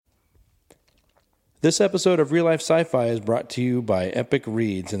This episode of Real Life Sci-Fi is brought to you by Epic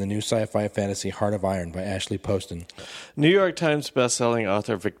Reads and the new sci-fi fantasy Heart of Iron by Ashley Poston. New York Times bestselling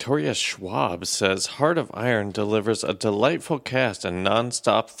author Victoria Schwab says Heart of Iron delivers a delightful cast and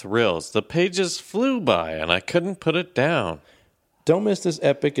non-stop thrills. The pages flew by and I couldn't put it down. Don't miss this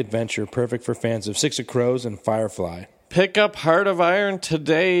epic adventure, perfect for fans of Six of Crows and Firefly. Pick up Heart of Iron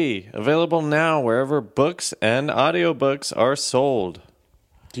today. Available now wherever books and audiobooks are sold.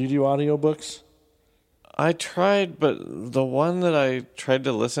 Do you do audiobooks? I tried, but the one that I tried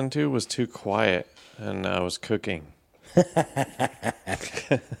to listen to was too quiet, and I was cooking.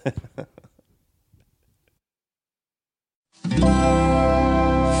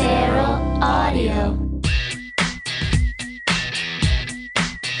 Feral Audio.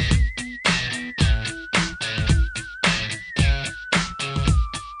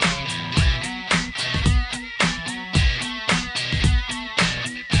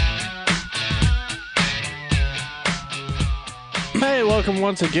 Hey, welcome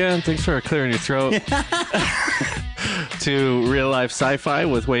once again. Thanks for clearing your throat. To Real Life Sci-Fi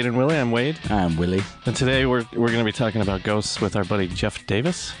with Wade and Willy. I'm Wade. I'm Willy. And today we're going to be talking about ghosts with our buddy Jeff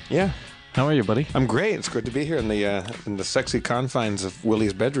Davis. Yeah, How are you, buddy? I'm great. It's good to be here in the sexy confines of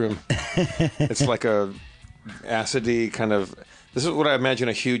Willie's bedroom. It's like a acidy kind of. This is what I imagine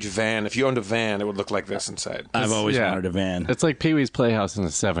a huge van. If you owned a van, it would look like this inside. I've always yeah. wanted a van. It's like Pee-wee's Playhouse in the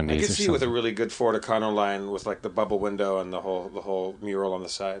 70s. I could or see you with a something. really good Ford Econoline with like the bubble window and the whole mural on the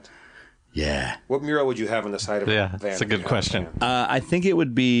side. Yeah. What mural would you have on the side of a van? That's a if good you had question. van? I think it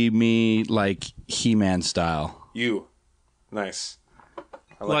would be me like He-Man style. You, nice.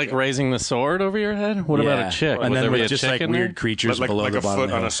 I Like it. raising the sword over your head? What about a chick? And Would then there be with a just chick like in weird there? creatures like below like the a bottom.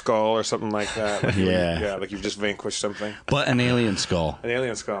 foot on a skull or something like that. Like Yeah. like you've just vanquished something. But an alien skull. An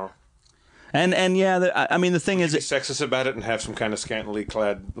alien skull. And yeah, I mean the thing is, Be sexist about it and have some kind of scantily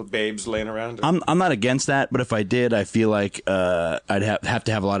clad babes laying around. I'm not against that, but if I did, I feel like I'd have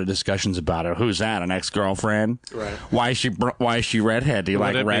to have a lot of discussions about it. Who's that? An ex-girlfriend? Right. Why is she redhead? Do you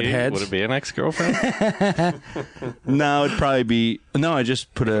like redheads? Would it be an ex-girlfriend? No, it'd probably be I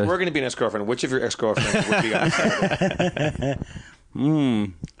just put a. We're going to be an ex-girlfriend. Which of your ex-girlfriends would be on the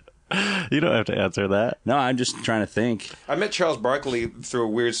side? You don't have to answer that. No, I'm just trying to think. I met Charles Barkley through a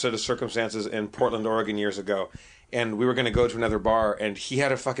weird set of circumstances in Portland, Oregon years ago, and we were going to go to another bar, and he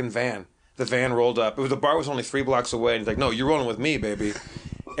had a fucking van. The van rolled up. The bar was only 3 blocks away, and he's like, "No, you're rolling with me, baby."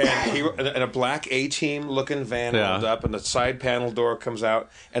 And a black A-Team looking van rolled up, and the side panel door comes out,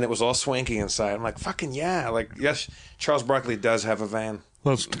 and it was all swanky inside. I'm like, "Fucking yeah!" Like, yes, Charles Barkley does have a van.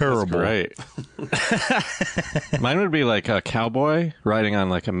 That's terrible. Right. Mine would be like a cowboy riding on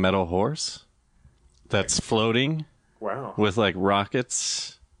like a metal horse that's floating Wow, with like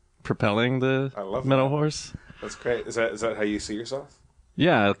rockets propelling the I love metal that. horse. that's great. Is that how you see yourself?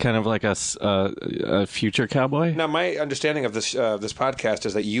 Yeah, kind of like a future cowboy. Now, my understanding of this podcast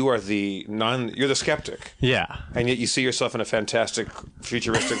is that you are you're the skeptic, Yeah. and yet you see yourself in a fantastic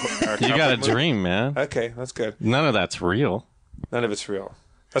futuristic. You got a dream, man. Okay, that's good. None of that's real. None of it's real.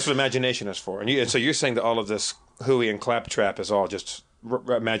 That's what imagination is for. And so you're saying that all of this hooey and claptrap is all just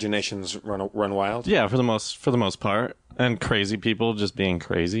imaginations run wild? Yeah, for the most part. And crazy people just being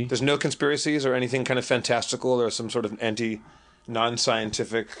crazy. There's no conspiracies or anything kind of fantastical or some sort of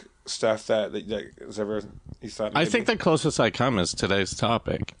non-scientific stuff that is ever you thought? I maybe? think the closest I come is today's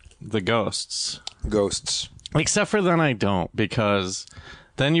topic, the ghosts. Ghosts. Except for then I don't, because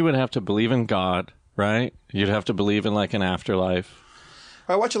then you would have to believe in God, right? You'd have to believe in like an afterlife.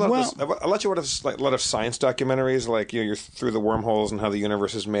 I watch a lot of this. I watch a lot of science documentaries, like you're through the wormholes and how the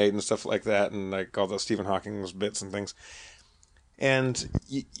universe is made and stuff like that, and like all the Stephen Hawking's bits and things. And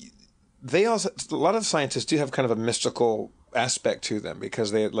they also, a lot of scientists do have kind of a mystical aspect to them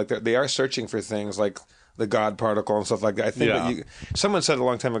because they are searching for things like the God particle and stuff like that. I think that someone said a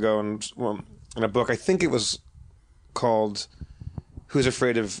long time ago in a book, I think it was called "Who's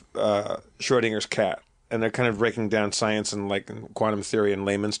Afraid of Schrodinger's Cat." And they're kind of breaking down science and like quantum theory in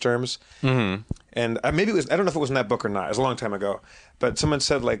layman's terms. Mm-hmm. And maybe it was, I don't know if it was in that book or not. It was a long time ago. But someone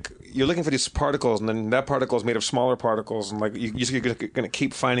said, like, you're looking for these particles, and then that particle is made of smaller particles. And like you're going to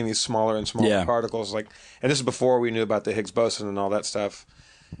keep finding these smaller and smaller particles. Like, and this is before we knew about the Higgs boson and all that stuff.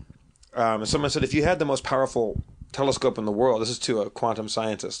 And someone said, if you had the most powerful telescope in the world, this is to a quantum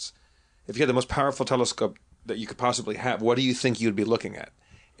scientist, if you had the most powerful telescope that you could possibly have, what do you think you'd be looking at?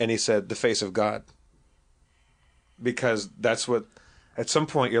 And he said, the face of God. Because that's what, at some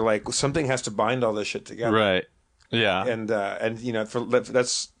point, you're like, something has to bind all this shit together. Right. Yeah. And you know,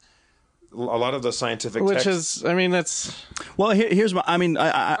 that's a lot of the scientific Which texts. is, I mean, that's... Well, here's my. I mean,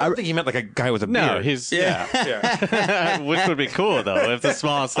 I don't think he meant like a guy with a beard. No, he's... Yeah. Which would be cool, though, if the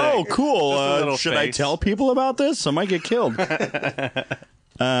smallest thing... Oh, cool. Just a little Should I face. tell people about this? I might get killed.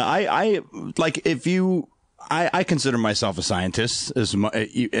 I like if you. I consider myself a scientist as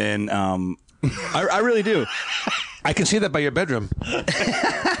and I really do. I can see that by your bedroom.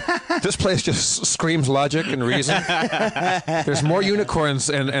 This place just screams logic and reason. There's more unicorns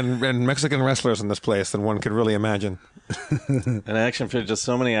and Mexican wrestlers in this place than one could really imagine. An action figure, just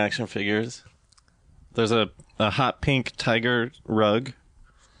so many action figures. There's a hot pink tiger rug.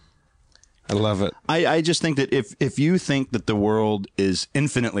 I love it. I just think that if you think that the world is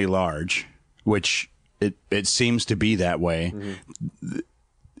infinitely large, which it seems to be that way,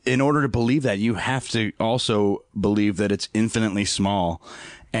 in order to believe that, you have to also believe that it's infinitely small.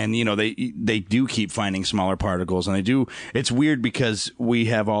 And, you know, they do keep finding smaller particles, and they do. It's weird because we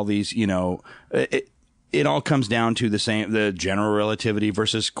have all these, you know, it all comes down to the general relativity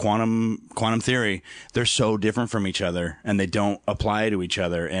versus quantum theory. They're so different from each other, and they don't apply to each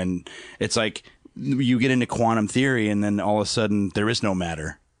other. And it's like you get into quantum theory, and then all of a sudden there is no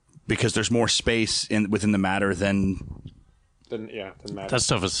matter because there's more space within the matter than matter. That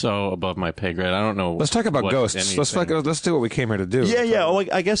stuff is so above my pay grade. I don't know. Let's talk about ghosts. Let's do what we came here to do. Yeah. Well,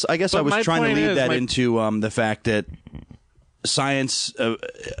 I guess I was trying to lead that into the fact that science,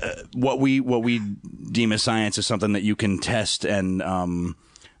 what we deem as science, is something that you can test and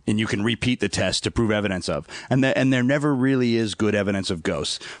you can repeat the test to prove evidence of, and there never really is good evidence of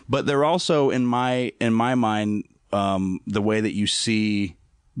ghosts. But they're also in my mind the way that you see.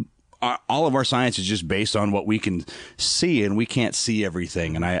 All of our science is just based on what we can see, and we can't see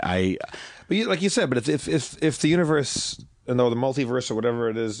everything. And like you said, but if the universe, and though the multiverse or whatever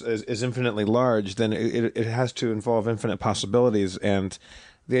it is infinitely large, then it has to involve infinite possibilities. And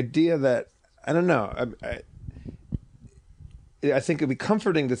the idea that, I don't know, I think it'd be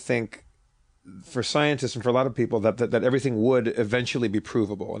comforting to think for scientists and for a lot of people that everything would eventually be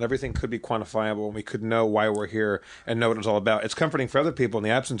provable and everything could be quantifiable and we could know why we're here and know what it's all about. It's comforting for other people in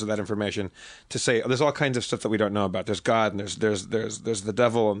the absence of that information to say, oh, there's all kinds of stuff that we don't know about. There's God, and there's the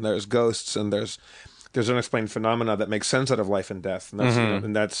devil, and there's ghosts, and there's unexplained phenomena that make sense out of life and death. And that's, you know,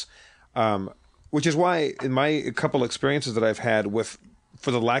 and that's which is why in my couple experiences that I've had with, for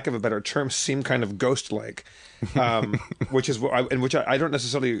the lack of a better term, seem kind of ghost-like, which I don't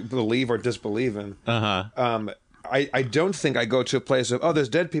necessarily believe or disbelieve in. I don't think I go to a place of, oh, there's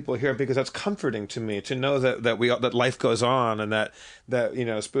dead people here, because that's comforting to me to know that life goes on, and that you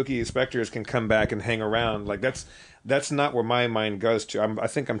know, spooky specters can come back and hang around. Like that's not where my mind goes to. I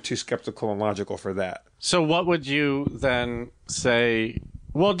think I'm too skeptical and logical for that. So what would you then say?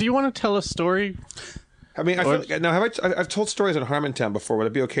 Well, do you want to tell a story? I mean, I've told stories in Harmontown before. Would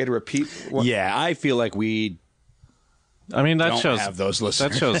it be okay to repeat? Yeah, I feel like we. I mean, that don't shows have those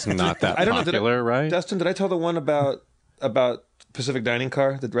listeners. That show's not that I don't popular, know, right? Dustin, did I tell the one about Pacific Dining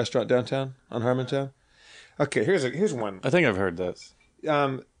Car, the restaurant downtown on Harmontown? Okay, here's one. I think I've heard this.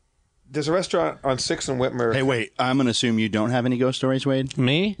 There's a restaurant on 6th and Whitmer. Hey, wait! I'm going to assume you don't have any ghost stories, Wade.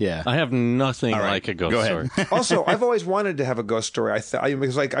 Me? Yeah. I have nothing like a ghost story. Also, I've always wanted to have a ghost story.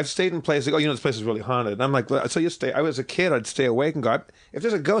 Because like I've stayed in places. Like, oh, you know, this place is really haunted. And I'm like, so you stay. I was a kid. I'd stay awake and go, if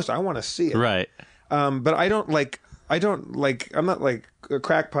there's a ghost, I want to see it. Right. But I don't like. I'm not like a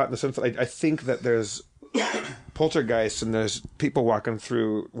crackpot in the sense that I think that there's poltergeists and there's people walking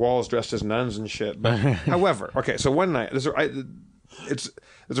through walls dressed as nuns and shit. But, however, okay, so one night there's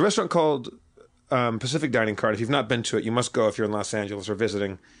a restaurant called Pacific Dining Car. If you've not been to it, you must go if you're in Los Angeles or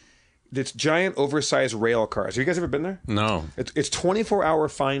visiting. It's giant, oversized rail cars. Have you guys ever been there? No. It's 24-hour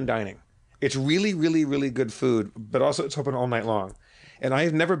fine dining. It's really, really, really good food, but also it's open all night long. And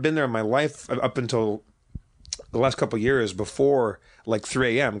I've never been there in my life up until the last couple of years before like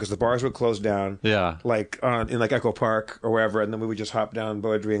 3 a.m. because the bars would close down. Yeah. Like in like Echo Park or wherever, and then we would just hop down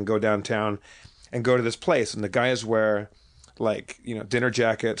Beaudry and go downtown and go to this place. And the guys wear like, you know, dinner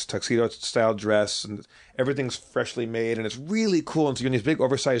jackets, tuxedo style dress, and everything's freshly made, and it's really cool. And so you're in these big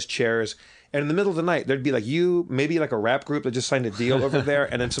oversized chairs. And in the middle of the night, there'd be like maybe like a rap group that just signed a deal over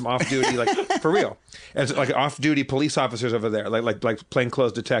there, and then some off-duty, like for real, and it's like off-duty police officers over there, like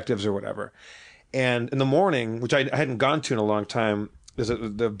plainclothes detectives or whatever. And in the morning, which I hadn't gone to in a long time,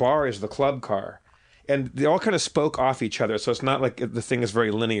 the bar is the club car. And they all kind of spoke off each other. So it's not like the thing is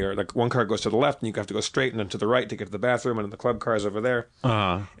very linear. Like one car goes to the left and you have to go straight and then to the right to get to the bathroom, and then the club car is over there.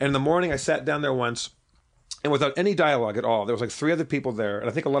 And in the morning, I sat down there once, and without any dialogue at all, there was like 3 other people there. And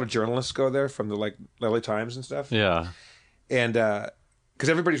I think a lot of journalists go there from the like LA Times and stuff. Yeah. And because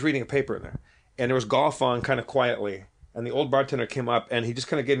everybody's reading a paper in there. And there was golf on kind of quietly. and the old bartender came up, and he just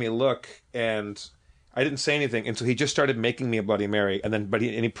kind of gave me a look, and I didn't say anything, and so he just started making me a Bloody Mary, and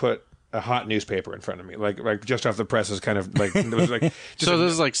he put a hot newspaper in front of me, like just off the presses, kind of like it was like. So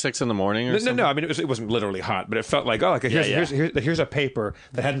this is like 6 a.m. or something? No. I mean, it wasn't literally hot, but it felt like here's a paper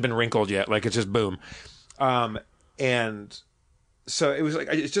that hadn't been wrinkled yet, like it's just boom, and so it was like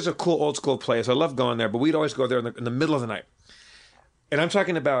it's just a cool old school place. I love going there, but we'd always go there in the middle of the night, and I'm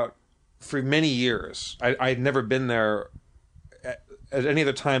talking about for many years. I'd never been there at any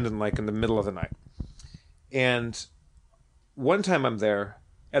other time than like in the middle of the night, and one time I'm there.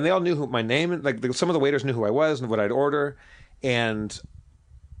 And they all knew my name, like some of the waiters knew who I was and what I'd order, and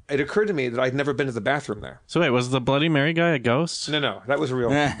it occurred to me that I'd never been to the bathroom there. So wait, was the Bloody Mary guy a ghost? No, that was a real.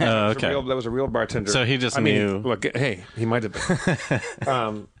 Okay, that was a real bartender. So he just knew. Look, hey, he might have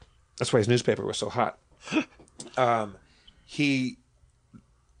been. That's why his newspaper was so hot. I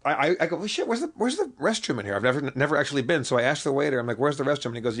go, well, shit, where's the restroom in here? I've never actually been. So I asked the waiter, I'm like, where's the restroom?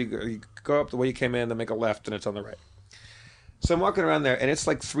 And he goes, you go up the way you came in, then make a left, and it's on the right. So I'm walking around there, and it's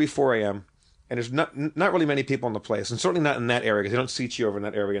like 3, 4 a.m., and there's not really many people in the place, and certainly not in that area, because they don't seat you over in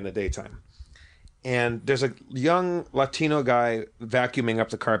that area in the daytime. And there's a young Latino guy vacuuming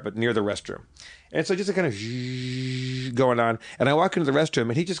up the carpet near the restroom. And so just a kind of going on. And I walk into the restroom,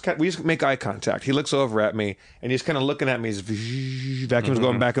 and we just make eye contact. He looks over at me, and he's kind of looking at me. His vacuum's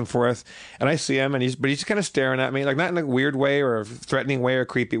going back and forth. And I see him, but he's just kind of staring at me, like not in a weird way or a threatening way or a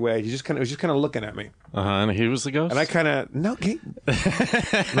creepy way. He was just kind of looking at me. And he was the ghost? And I kind of, not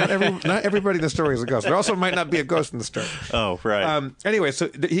everybody in the story is a ghost. There also might not be a ghost in the story. Oh, right. Anyway, so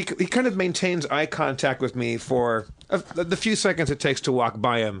he kind of maintains eye contact with me for the few seconds it takes to walk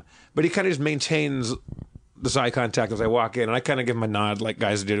by him, but he kind of just maintains this eye contact as I walk in, and I kind of give him a nod like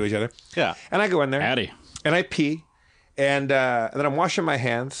guys do to each other. Yeah. And I go in there. Howdy. And I pee, and then I'm washing my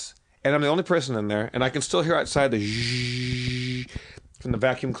hands, and I'm the only person in there, and I can still hear outside the from the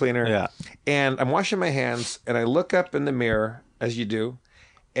vacuum cleaner. Yeah. And I'm washing my hands, and I look up in the mirror, as you do,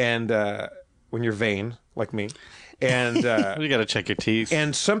 and when you're vain, like me, and you got to check your teeth.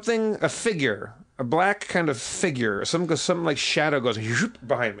 and a figure, a black kind of figure, some like shadow goes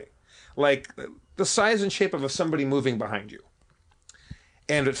behind me, like the size and shape of somebody moving behind you,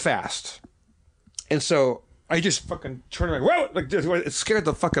 and it fast. And so I just fucking turn around, whoa! Like it scared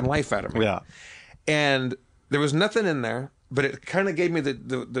the fucking life out of me. Yeah. And there was nothing in there, but it kind of gave me the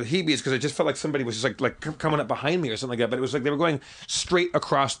heebies because it just felt like somebody was just like coming up behind me or something like that. But it was like they were going straight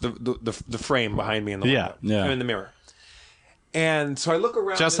across the frame behind me in the window. Yeah. In the mirror. And so I look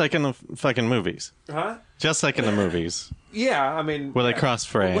around. Just like in the fucking movies. Huh? Just like in the movies. Yeah, I mean, where they cross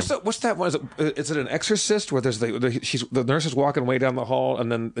frame. What's that one? Is it an Exorcist where there's the nurse is walking way down the hall,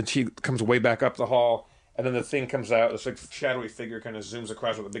 and then she comes way back up the hall, and then the thing comes out. This like shadowy figure kind of zooms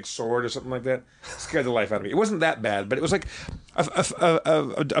across with a big sword or something like that. It scared the life out of me. It wasn't that bad, but it was like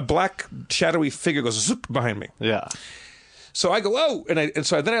a black shadowy figure goes zoop behind me. Yeah. So I go, whoa, and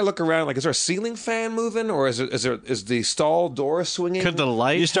so then I look around, like, is there a ceiling fan moving, or is the stall door swinging? Could the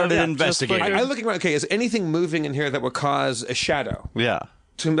light? You started investigating. I'm looking around. Okay, is anything moving in here that would cause a shadow? Yeah.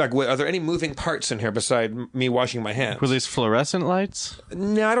 Like, are there any moving parts in here beside me washing my hands? Were these fluorescent lights?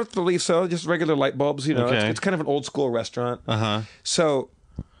 No, I don't believe so. Just regular light bulbs. You know, Okay. it's kind of an old school restaurant. Uh-huh. So,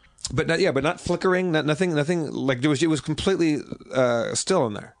 but not flickering. Nothing. Like it was completely still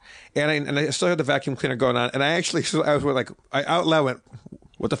in there. And I still had the vacuum cleaner going on. And I was like, I out loud went,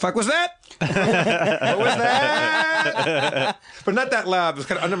 "What the fuck was that? What was that?" But not that loud. It was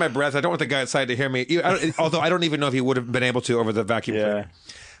kind of under my breath. I don't want the guy outside to hear me. Although I don't even know if he would have been able to over the vacuum cleaner.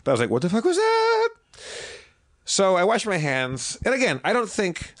 But I was like, "What the fuck was that?" So I washed my hands. And again, I don't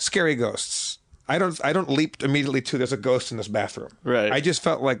think scary ghosts. I don't leap immediately to there's a ghost in this bathroom. Right. I just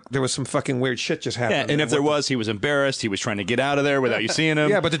felt like there was some fucking weird shit just happening. Yeah, and if there was, he was embarrassed. He was trying to get out of there without you seeing him.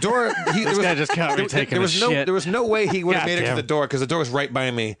 Yeah, but the door. This guy just caught me taking a shit. There was no way he would have made it to Goddamn. the door because the door was right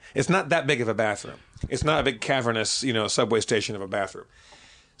by me. It's not that big of a bathroom. It's not a big cavernous, subway station of a bathroom.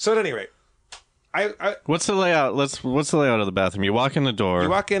 So at any rate, I What's the layout? What's the layout of the bathroom? You walk in the door. you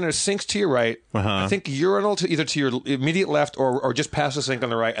walk in, there's sinks to your right. I think urinal either to your immediate left or just past the sink on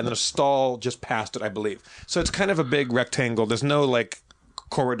the right, and then a stall just past it, I believe. So it's kind of a big rectangle. There's no like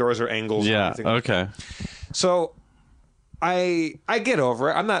corridors or angles. Or Yeah. anything. Okay. So I get over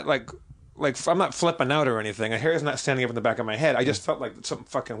it. I'm not like I'm not flipping out or anything. A hair is not standing up in the back of my head. I just felt like something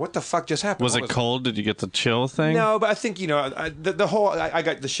fucking. What the fuck just happened? Was What it cold? Did you get the chill thing? No, but I think the whole. I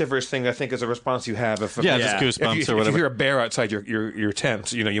got the shivers thing. I think is a response you have if Yeah, just goosebumps or whatever. If you hear a bear outside your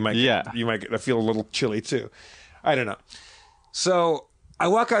tent, you might feel a little chilly too. I don't know. So I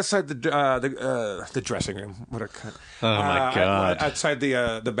walk outside the dressing room. What a cunt. Oh my God. Outside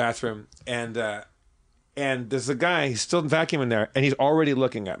the bathroom, and And there's a guy, he's still vacuuming there, and he's already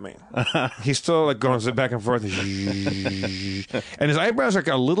looking at me. He's still like going back and forth, and his eyebrows are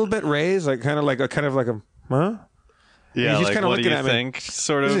a little bit raised, like kind of like a huh? Yeah, he's like, kind of what looking do you at me. think?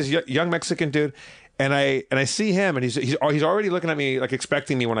 Sort This of. is young Mexican dude, and I see him, and he's already looking at me, like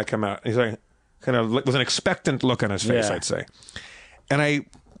expecting me when I come out. He's like kind of with an expectant look on his face, I'd say. And I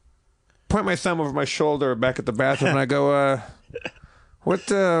point my thumb over my shoulder back at the bathroom, and I go, what's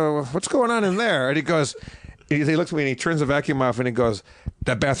going on in there? And he goes, he looks at me and he turns the vacuum off and he goes,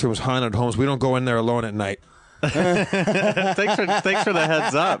 that bathroom's haunted, Holmes. We don't go in there alone at night. Thanks for the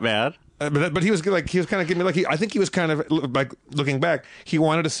heads up, man. But he was kind of giving me I think he was kind of like looking back. He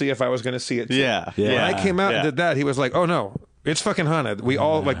wanted to see if I was going to see it too. Yeah. When I came out and did that, he was like, oh no, it's fucking haunted. We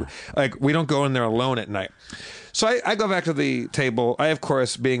all like we don't go in there alone at night. So I go back to the table. I, of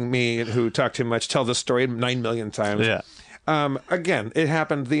course, being me who talk too much, tell this story 9 million times. Yeah. Again, it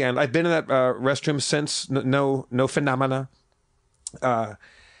happened at the end. I've been in that restroom since. No phenomena.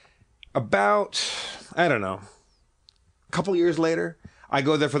 About, I don't know, a couple years later, I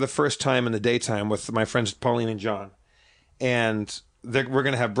go there for the first time in the daytime with my friends Pauline and John. And we're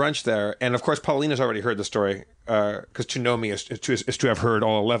going to have brunch there. And, of course, Pauline has already heard the story because to know me is to have heard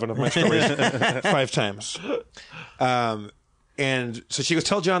all 11 of my stories 5 times. And so she goes,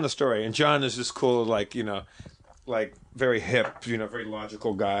 tell John the story. And John is this cool, like very hip, very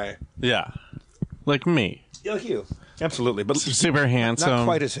logical guy. Yeah. Like me. Yeah, like you. Absolutely. But Super handsome. Not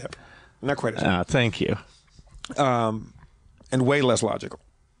quite as hip. Thank you. And way less logical.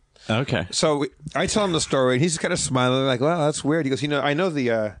 Okay. So I tell him the story, and he's kind of smiling, like, "Well, that's weird." He goes, I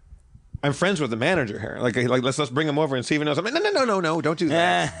know I'm friends with the manager here. Like let's bring him over and see if he knows. I'm like, no, don't do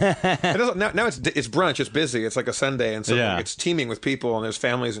that. now it's brunch, it's busy, it's like a Sunday, and so it's teeming with people, and there's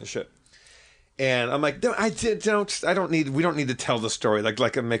families and shit. And I'm like, we don't need to tell the story,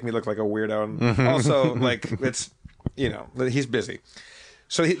 like make me look like a weirdo, and also like it's, he's busy.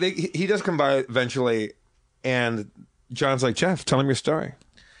 So he does come by eventually, and John's like, Jeff, tell him your story.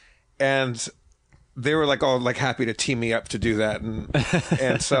 And they were like all like happy to team me up to do that.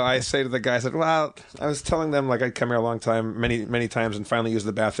 And so I say to the guys, well, I was telling them like I'd come here a long time, many, many times, and finally used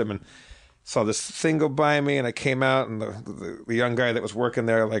the bathroom and saw this thing go by me. And I came out, and the young guy that was working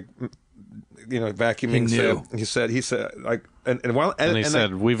there, like, vacuuming, he said, like, and he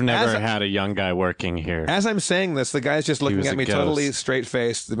said, we've never had a young guy working here. As I'm saying this, the guy's just looking at me totally straight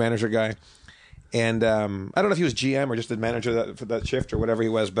faced, the manager guy. And I don't know if he was GM or just the manager for that shift or whatever he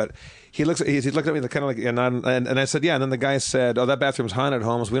was, but he looked at me kind of like, and I said, yeah. And then the guy said, oh, that bathroom's haunted,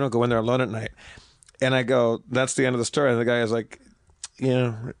 Holmes. We don't go in there alone at night. And I go, that's the end of the story. And the guy is like,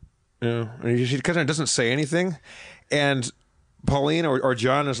 And he kind of doesn't say anything. And Pauline or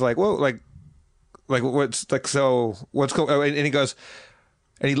John is like, whoa, like what's like, so what's going? And he goes.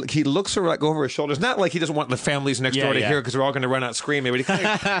 And he looks over his shoulders, not like he doesn't want the families next door to hear because we're all going to run out screaming, but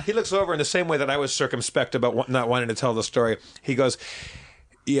he looks over in the same way that I was circumspect about not wanting to tell the story. He goes,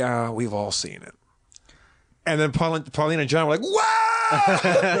 yeah, we've all seen it. And then Pauline and John were like, wow!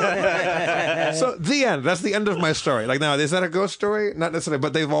 So the end. That's the end of my story. Like, now, is that a ghost story? Not necessarily,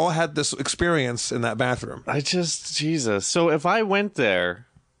 but they've all had this experience in that bathroom. Jesus. So if I went there...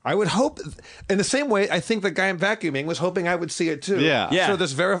 I would hope, in the same way, I think the guy vacuuming was hoping I would see it too. Yeah.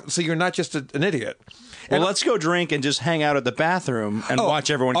 So you're not just an idiot. Well, let's go drink and just hang out at the bathroom and watch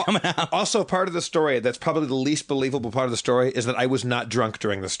everyone come out. Also, part of the story that's probably the least believable part of the story is that I was not drunk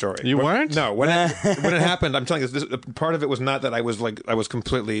during the story. You weren't? No. When it happened, I'm telling you, part of it was not that I was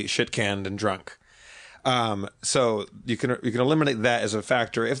completely shit canned and drunk. So you can eliminate that as a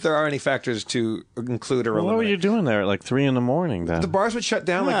factor if there are any factors to include or eliminate. What were you doing there at like 3 a.m. then? The bars would shut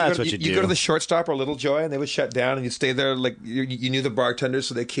down. You go to the Shortstop or Little Joy, and they would shut down, and you'd stay there. Like you knew the bartenders,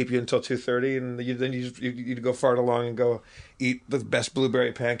 so they keep you until 2:30, and then you'd go fart along and go eat the best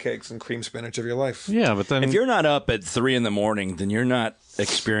blueberry pancakes and cream spinach of your life. Yeah, but then if you're not up at 3 a.m, then you're not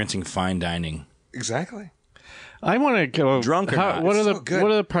experiencing fine dining. Exactly. I want to go drunk. What are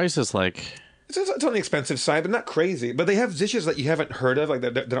the prices like? It's on the expensive side, but not crazy. But they have dishes that you haven't heard of, like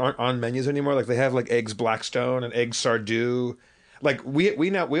that aren't on menus anymore. Like they have like eggs Blackstone and eggs Sardou. Like we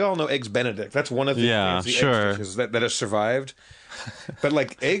all know eggs Benedict. That's one of the eggs dishes that has survived. But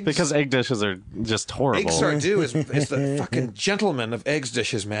like eggs, because egg dishes are just horrible. Egg Sardou is the fucking gentleman of eggs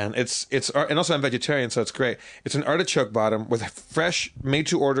dishes, man. It's and also I'm vegetarian, so it's great. It's an artichoke bottom with fresh, made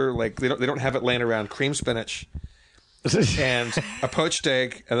to order. Like they don't have it laying around. Cream spinach. And a poached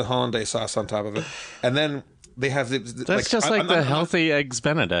egg and the hollandaise sauce on top of it. And then they have That's just like the healthy eggs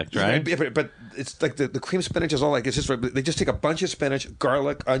Benedict, right? But it's like the cream spinach is all like, it's just, they just take a bunch of spinach,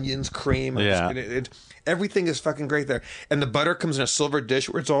 garlic, onions, cream. Everything is fucking great there. And the butter comes in a silver dish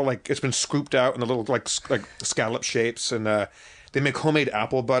where it's all like, it's been scooped out in the little like scallop shapes. And they make homemade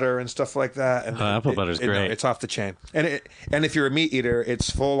apple butter and stuff like that. And apple butter's great. It's off the chain. And if you're a meat eater, it's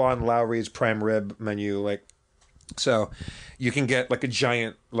full on Lowry's prime rib menu. Like, so you can get like a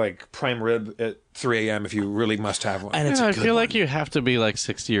giant like prime rib at 3 a.m. if you really must have one. And I feel like you have to be like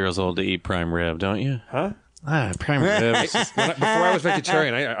 60 years old to eat prime rib, don't you? Huh? Prime rib. Before I was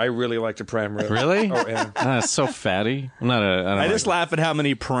vegetarian, I really liked a prime rib. Really? Oh, yeah. It's so fatty. I just laugh at how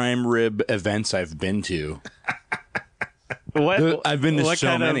many prime rib events I've been to. I've been to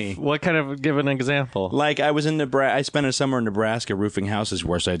so many. What kind of? Give an example. Like I was in Nebraska. I spent a summer in Nebraska roofing houses.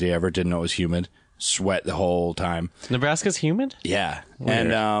 Worst idea ever. Didn't know it was humid. Sweat the whole time. Nebraska's humid? Yeah.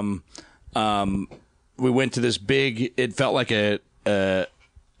 Weird. And we went to this big. It felt like a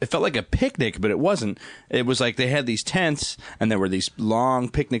picnic, but it wasn't. It was like they had these tents, and there were these long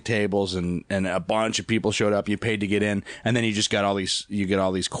picnic tables, and a bunch of people showed up. You paid to get in, and then you just got all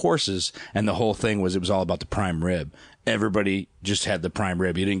these courses, and the whole thing was, it was all about the prime rib. Everybody just had the prime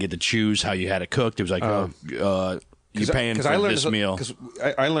rib. You didn't get to choose how you had it cooked. It was like, you're paying for this meal. Because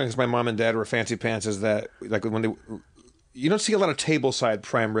I learned, because my mom and dad were fancy pants, is that like when you don't see a lot of tableside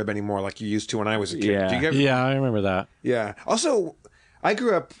prime rib anymore like you used to when I was a kid. Yeah, I remember that. Yeah. Also, I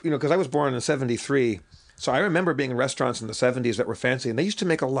grew up, because I was born in '73, so I remember being in restaurants in the '70s that were fancy, and they used to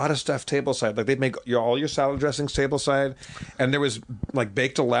make a lot of stuff tableside. Like they'd make all your salad dressings tableside, and there was like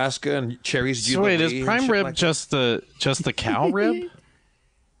baked Alaska and cherries. So wait, is prime rib like just the cow rib?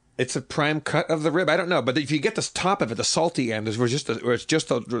 It's a prime cut of the rib. I don't know, but if you get the top of it, the salty end is where it's just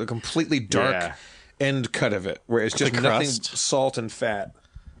a completely dark end cut of it, where it's just nothing salt and fat.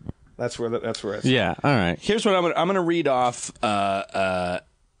 That's where it's. Yeah. All right. Here's what I'm going to read off. I'm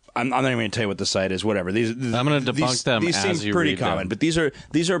not even going to tell you what the site is. Whatever. I'm going to debunk them. These as seem you pretty read common, them. but these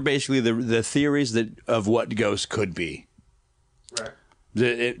are basically the theories of what ghosts could be. Right.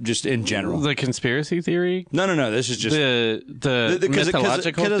 Just in general. The conspiracy theory? No. This is just the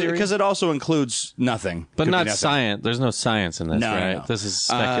mythological theory? Because it also includes nothing. But not science. There's no science in this, right? No. This is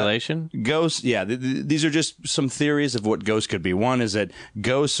speculation? Ghosts, yeah. These are just some theories of what ghosts could be. One is that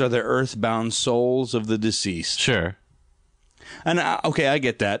ghosts are the earthbound souls of the deceased. Sure. And, okay, I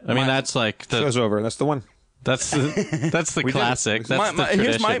get that. I mean, that's like the... Show's over. That's the one. That's the classic. That's the tradition.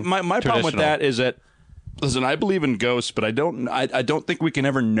 Here's my problem with that is that, listen, I believe in ghosts, but I don't think we can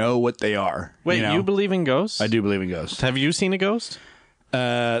ever know what they are. Wait, you believe in ghosts? I do believe in ghosts. Have you seen a ghost?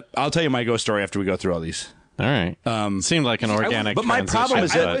 I'll tell you my ghost story after we go through all these. All right. Seemed like an organic but my problem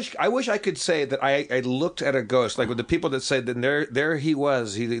is that... I wish I could say that I looked at a ghost, like with the people that said that there he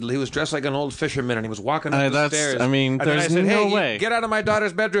was. He was dressed like an old fisherman, and he was walking up the stairs. I mean, and there's I said, no hey, way. Get out of my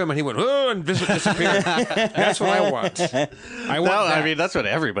daughter's bedroom. And he went, oh, and disappeared. That's what I want. I mean, that's what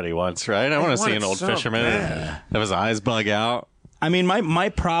everybody wants, right? I want to see an old fisherman have his eyes bug out. I mean, my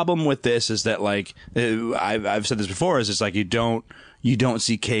problem with this is that, like, I've said this before, is it's like you don't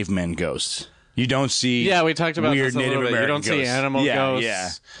see cavemen ghosts. You don't see we talked about weird this a Native little bit. American You don't ghosts. see animal ghosts. Yeah.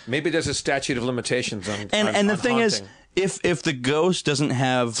 Maybe there's a statute of limitations on And the on thing haunting. is, if the ghost doesn't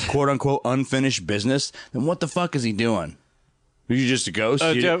have quote unquote unfinished business, then what the fuck is he doing? Are you just a ghost?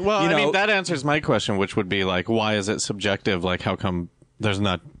 I mean, that answers my question, which would be like, why is it subjective? Like, how come there's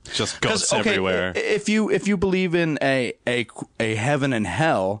not just ghosts everywhere? If you believe in a heaven and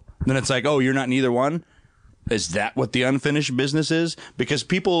hell, then it's like, oh, you're not in either one. Is that what the unfinished business is? Because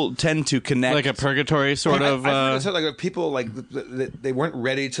people tend to connect, like a purgatory sort of. I said like people like they weren't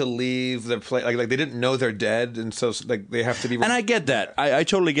ready to leave their place, like they didn't know they're dead, and so like they have to be. And I get that. I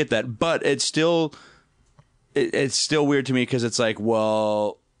totally get that. But it's still weird to me because it's like,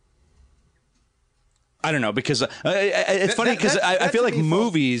 well, I don't know, because it's funny because I feel like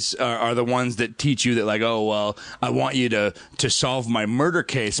movies are the ones that teach you that, like, oh, well, I want you to solve my murder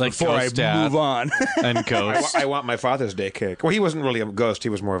case like before I move on. And ghosts. I want my Father's Day cake. Well, he wasn't really a ghost. He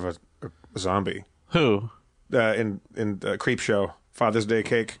was more of a zombie. Who? In Creep Show, Father's Day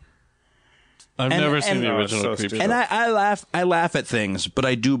cake. I've never seen the original Creep Show. And I laugh at things, but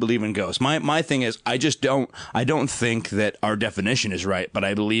I do believe in ghosts. My thing is, I don't think that our definition is right, but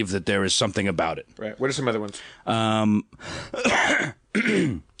I believe that there is something about it. Right. What are some other ones?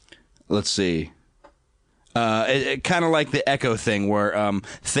 Let's see. kind of like the echo thing, where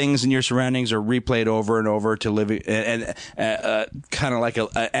things in your surroundings are replayed over and over to live, and kind of like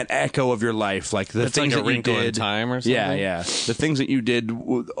an echo of your life, like the it's things like a that you wrinkle in did. time or something. Yeah, the things that you did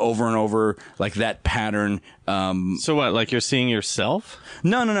over and over, like that pattern. So what? Like you're seeing yourself?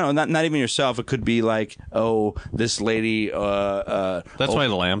 No, not even yourself. It could be like, oh, this lady. That's why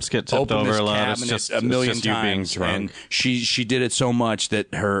the lamps get tipped over a lot. It's just a million you being times, drunk. and she did it so much that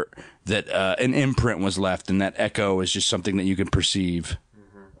an imprint was left, and that echo is just something that you can perceive.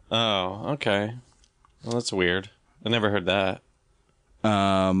 Oh, okay. Well, that's weird. I never heard that.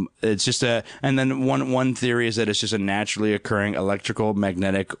 It's just and then one theory is that it's just a naturally occurring electrical,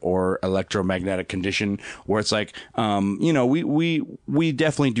 magnetic, or electromagnetic condition where it's like, we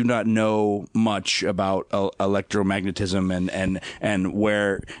definitely do not know much about electromagnetism and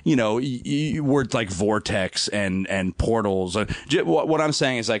where, words like vortex and portals. What I'm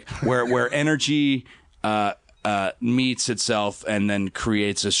saying is like where energy, meets itself and then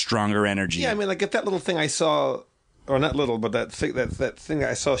creates a stronger energy. Yeah, I mean, like if that little thing I saw, or not little, but that thing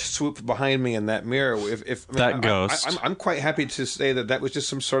I saw swoop behind me in that mirror. If I mean, that ghost, I'm quite happy to say that was just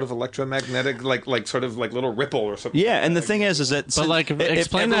some sort of electromagnetic, like sort of like little ripple or something. Yeah, and the thing is that. But like,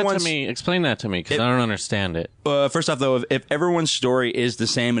 explain that to me. Explain that to me because I don't understand it. First off, though, if everyone's story is the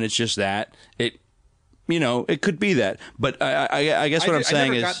same and it's just that it could be that. But I guess what I'm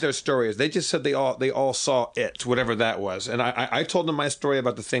saying is, I never got their stories. They just said they all saw it, whatever that was, and I told them my story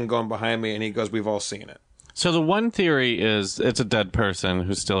about the thing going behind me, and he goes, "We've all seen it." So the one theory is it's a dead person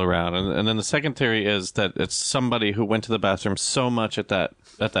who's still around, and then the second theory is that it's somebody who went to the bathroom so much at that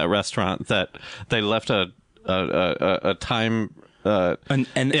restaurant that they left a time an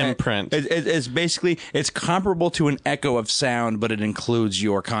imprint. It's basically it's comparable to an echo of sound, but it includes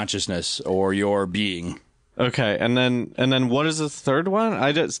your consciousness or your being. Okay, and then what is the third one?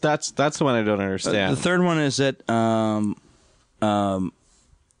 That's the one I don't understand. The third one is that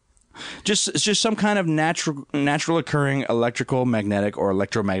just some kind of natural occurring electrical, magnetic, or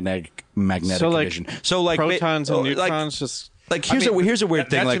electromagnetic condition. So like protons and neutrons just. Like here's a weird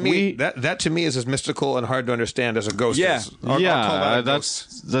thing. Like that to me is as mystical and hard to understand as a ghost is. I'll call that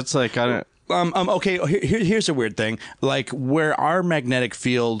that's like I don't. Okay. Here's a weird thing. Like where our magnetic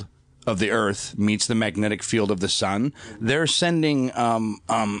field of the Earth meets the magnetic field of the sun, they're sending some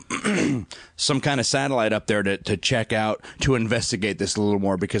kind of satellite up there to check out, to investigate this a little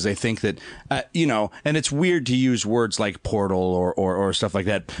more, because they think that and it's weird to use words like portal or stuff like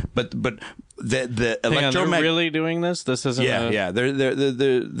that, but the electromagnetic. They're really doing this? This isn't. Yeah. They're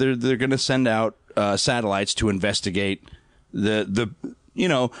going to send out satellites to investigate to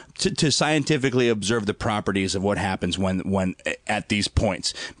scientifically observe the properties of what happens when at these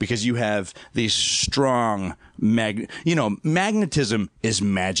points, because you have these strong magnetism is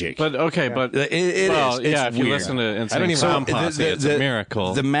magic. But okay, but it is. If you listen to Insane Clown Posse, it's a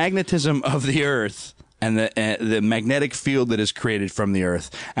miracle. The magnetism of the Earth and the magnetic field that is created from the Earth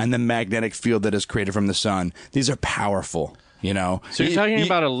and the magnetic field that is created from the sun, these are powerful. So you're talking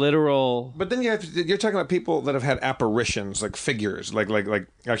about a literal. But then you're talking about people that have had apparitions, like figures, like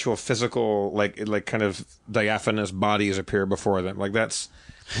actual physical, like kind of diaphanous bodies appear before them. Like that's.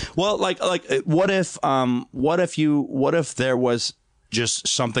 Well, like what if there was just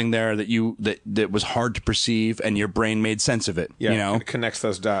something there that was hard to perceive and your brain made sense of it. Yeah, it connects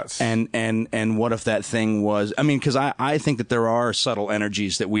those dots. And what if that thing was? I mean, because I think that there are subtle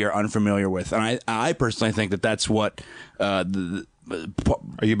energies that we are unfamiliar with, and I personally think that that's what. Are you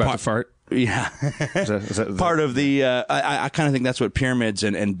about to fart? Yeah. Is that part of the I kind of think that's what pyramids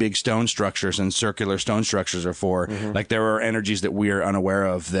and big stone structures and circular stone structures are for. Mm-hmm. Like there are energies that we are unaware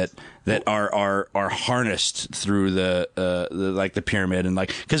of that are harnessed through the like the pyramid, and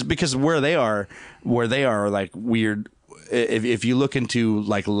like because where they are like weird. If you look into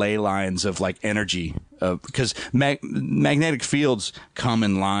like ley lines of like energy, because magnetic fields come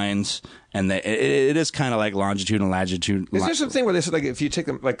in lines, and it is kind of like longitude and latitude. Is there something where they said like if you take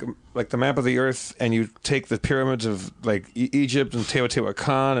them like the map of the Earth and you take the pyramids of like Egypt and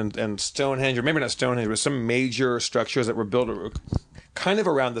Teotihuacan and Stonehenge, or maybe not Stonehenge, but some major structures that were built kind of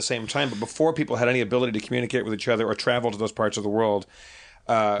around the same time, but before people had any ability to communicate with each other or travel to those parts of the world.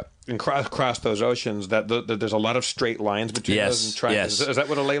 And cross those oceans, that there's a lot of straight lines between those and triangles. Yes. Is that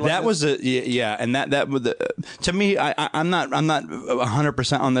what a ley line is? That was and that was to me. I'm not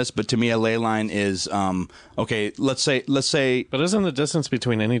 100% on this, but to me, a ley line is okay. Let's say. But isn't the distance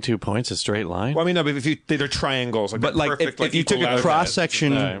between any 2 points a straight line? Well, I mean, no, but they're triangles. Like but like if you took a cross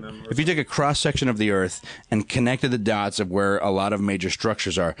section, if you took a cross section of the Earth and connected the dots of where a lot of major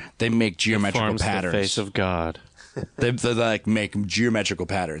structures are, they make geometrical patterns. The face of God. They like make geometrical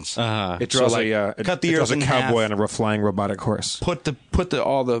patterns. It draws cut the earth in cowboy half, on a flying robotic horse. Put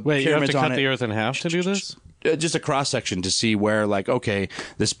all the Wait, you have to pyramids cut on the it. earth in half to do this? Just a cross section to see where, like, okay,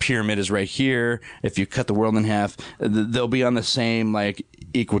 this pyramid is right here. If you cut the world in half, they'll be on the same like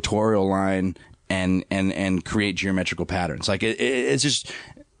equatorial line and create geometrical patterns. Like it's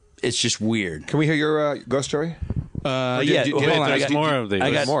just weird. Can we hear your ghost story? Yeah, do- hold wait, on. there's more of these.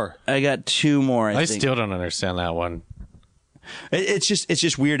 I got more. I got two more. I think. still don't understand that one. It's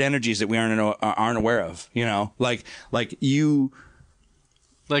just weird energies that we aren't aware of. You know, like you.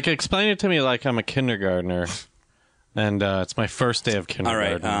 Like, explain it to me like I'm a kindergartner, and it's my first day of All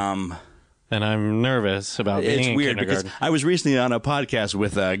kindergarten. right. And I'm nervous about being It's in weird because kindergarten. I was recently on a podcast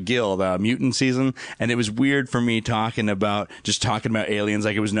with Gil, the mutant season, and it was weird for me talking about aliens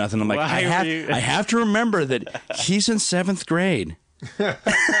like it was nothing. I'm like, Why I were you- have to remember that he's in 7th grade.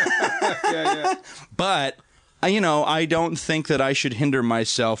 Yeah. But I don't think that I should hinder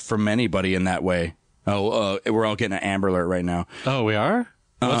myself from anybody in that way. Oh, we're all getting an Amber Alert right now. Oh, we are?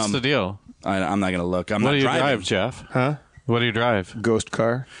 What's the deal? I'm not going to look. I'm What not do you driving. drive, Jeff? Huh? What do you drive? Ghost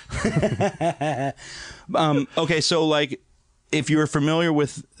car. Okay, so like, if you're familiar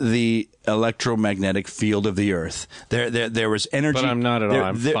with the electromagnetic field of the Earth, there was energy. But I'm not at all.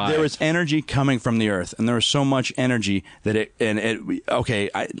 I'm five. There was energy coming from the Earth, and there was so much energy that Okay,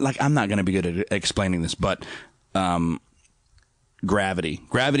 I'm not going to be good at explaining this, but gravity.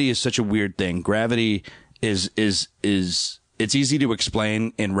 Gravity is such a weird thing. Gravity is it's easy to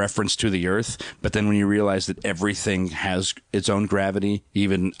explain in reference to the Earth, but then when you realize that everything has its own gravity,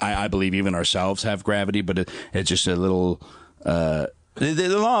 even I believe even ourselves have gravity, but it's just a little the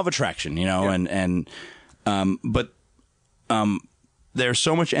law of attraction, but there's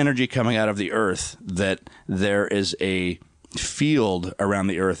so much energy coming out of the Earth that there is a field around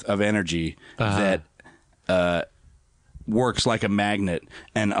the Earth of energy that works like a magnet,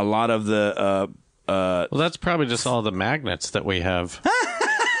 and a lot of the Well, that's probably just all the magnets that we have.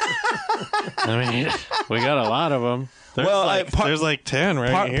 I mean, we got a lot of them. There's there's like 10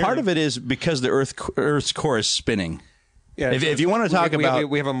 right here. part of it is because the Earth's core is spinning. Yeah, If you want to talk about,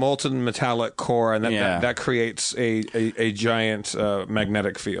 we have a molten metallic core, and that creates a giant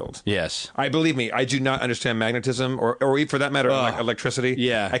magnetic field. yes, I believe me, I do not understand magnetism, or for that matter, like electricity.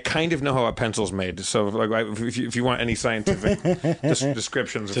 Yeah. I kind of know how a pencil's made. So, like, if you want any scientific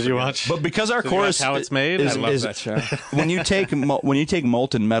descriptions, Did you watch? but because our core watch is How It's Made? is- I love is- that show. when you take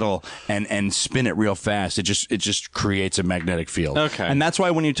molten metal and spin it real fast, it just creates a magnetic field. Okay. And that's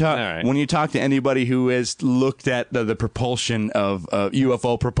why when you talk All right. to anybody who has looked at the propulsion of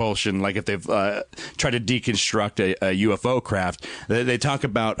UFO propulsion, like if they've tried to deconstruct a UFO craft, they talk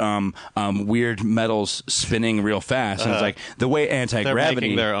about weird metals spinning real fast, and it's like the way They're anti-gravity.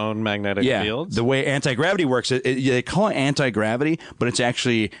 making their own magnetic fields? The way anti-gravity works, they call it anti-gravity, but it's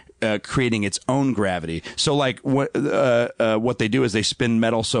actually creating its own gravity. So, like, what they do is they spin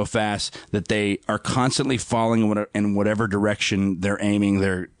metal so fast that they are constantly falling in whatever direction they're aiming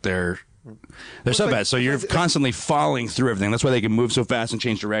their so fast. So you're constantly falling through everything. That's why they can move so fast and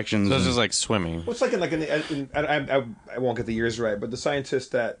change directions. So it's just like swimming. Well, it's like I won't get the years right, but the scientists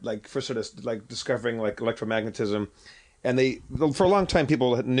that like for sort of like discovering like electromagnetism, and for a long time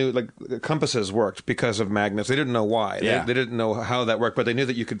people knew like compasses worked because of magnets. They didn't know why. Yeah. They didn't know how that worked, but they knew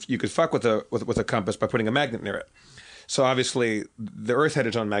that you could fuck with a compass by putting a magnet near it. So obviously the Earth had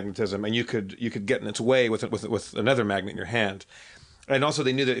its own magnetism, and you could get in its way with another magnet in your hand. And also,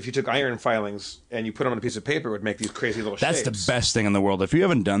 they knew that if you took iron filings and you put them on a piece of paper, it would make these crazy little That's shapes. the best thing in the world. If you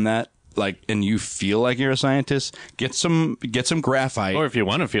haven't done that, and you feel like you're a scientist, get some graphite. Or if you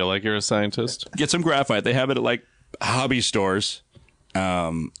want to feel like you're a scientist. Get some graphite. They have it at like hobby stores. Put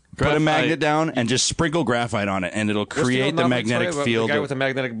a Graphite. magnet down and just sprinkle graphite on it, and it'll What's the create old the novel magnetic story about field. The guy with the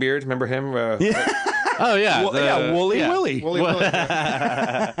magnetic beard, remember him? Oh, yeah. Willy. Willy.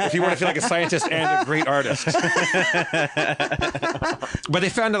 If you want to feel like a scientist and a great artist. But they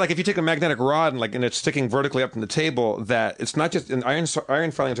found that, like, if you take a magnetic rod and it's sticking vertically up from the table, that it's not just iron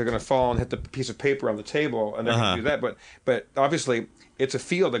filings are going to fall and hit the piece of paper on the table, and they're going to do that. But obviously, it's a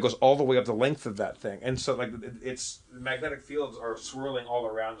field that goes all the way up the length of that thing, and so like it's magnetic fields are swirling all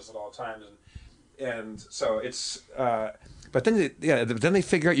around us at all times, and so it's. But then they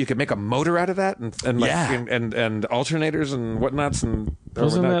figure out you could make a motor out of that, and alternators and whatnots, and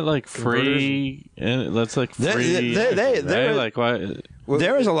Wasn't that like free? That's like free. They're right? Like why?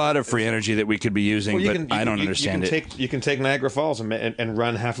 There is a lot of free energy that we could be using, but I don't understand it. You can take Niagara Falls and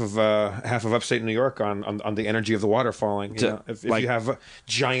run half of upstate New York on the energy of the water falling. If you have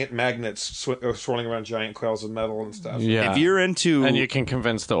giant magnets swirling around giant coils of metal and stuff. Yeah. If you're into... And you can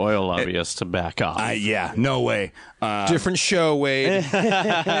convince the oil lobbyists to back off. Yeah, no way. Different show, Wade.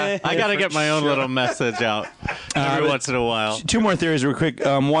 I got to get my own little message out every once in a while. Two more theories real quick.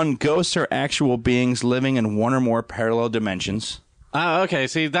 One, ghosts are actual beings living in one or more parallel dimensions. Okay,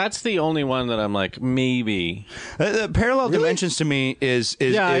 see, that's the only one that I'm like, maybe. Parallel dimensions to me is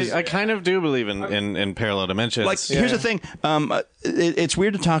I kind of do believe in parallel dimensions. Like, here's the thing. It's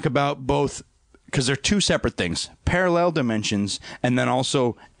weird to talk about both, because they're two separate things. Parallel dimensions, and then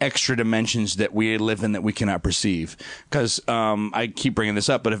also extra dimensions that we live in that we cannot perceive. Because I keep bringing this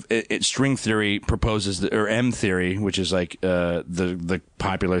up, but if string theory proposes, or M theory, which is like the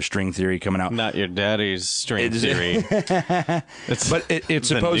popular string theory coming out. Not your daddy's string theory. But it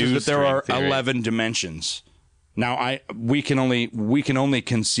supposes that there are 11 dimensions. Now, we can only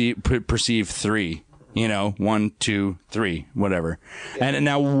perceive 3. 1, 2, 3, whatever. And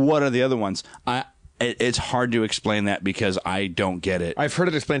now, what are the other ones? It's hard to explain that because I don't get it. I've heard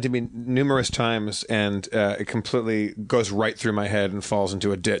it explained to me numerous times, and it completely goes right through my head and falls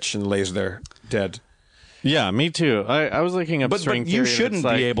into a ditch and lays there dead. Yeah, me too. I was looking up string theory. But you shouldn't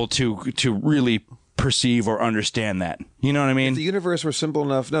be able to really perceive or understand that. You know what I mean? If the universe were simple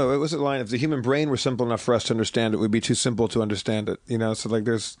enough, no, it was a line. If the human brain were simple enough for us to understand it, would be too simple to understand it. So like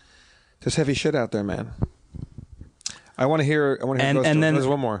there's heavy shit out there, man. I want to hear. And then there's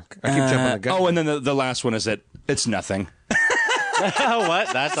one more. I keep jumping the gun. Oh, and then the last one is that it's nothing.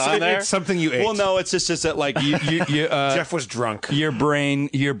 What? That's on there. It's something you ate. Well, no, it's just that like you Jeff was drunk. Your brain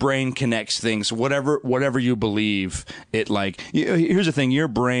connects things. Whatever you believe, it like. Here's the thing: your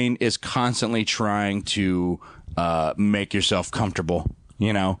brain is constantly trying to make yourself comfortable.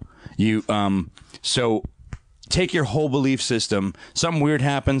 So. Take your whole belief system. Something weird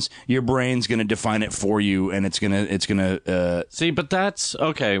happens, your brain's going to define it for you, and it's gonna. See, but that's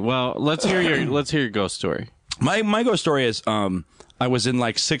okay. Well, let's hear your ghost story. My ghost story is I was in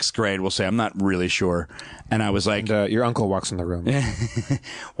like 6th grade. We'll say I'm not really sure, and I was like, your uncle walks in the room.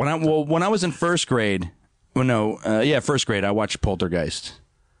 when I was in 1st grade. Well, no, 1st grade. I watched Poltergeist.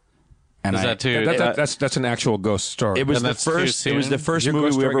 And is that too? That's an actual ghost story. It was the first. It was the first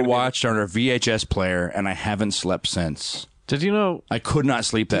movie we ever watched on our VHS player, and I haven't slept since. Did you know? I could not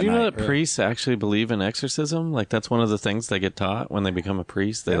sleep that night. Did you know that priests actually believe in exorcism? Like that's one of the things they get taught when they become a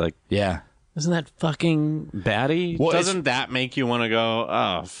priest. They yeah. Isn't that fucking batty? Well, doesn't that make you want to go,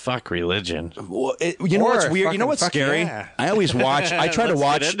 oh, fuck religion? Well, you know what's weird? You know what's scary? Yeah. I always watch. I try to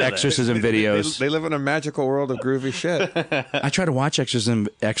watch exorcism videos. They live in a magical world of groovy shit. I try to watch exorcism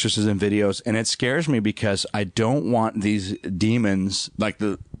videos, and it scares me because I don't want these demons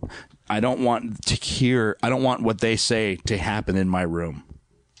I don't want what they say to happen in my room.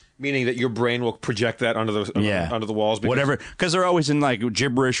 Meaning that your brain will project that onto the walls. Whatever, because they're always in like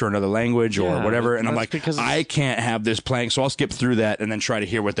gibberish or another language or whatever, and I'm like, I can't have this playing, so I'll skip through that and then try to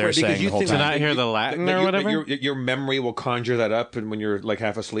hear what they're saying the whole time. To not hear the Latin or whatever? Your memory will conjure that up and when you're like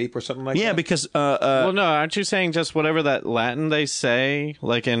half asleep or something like that? Yeah, because... well, no, aren't you saying just whatever that Latin they say,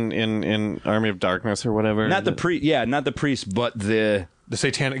 like in Army of Darkness or whatever? Not the priest, but the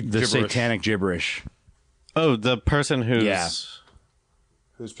satanic gibberish. Oh, the person who's...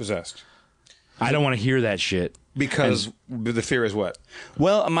 Who's possessed? I don't want to hear that shit. Because the fear is what?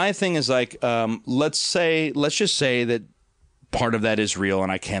 Well, my thing is like, let's just say that part of that is real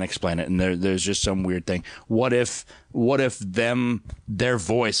and I can't explain it, and there's just some weird thing. What if their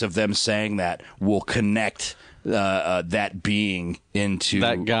voice of them saying that will connect that being into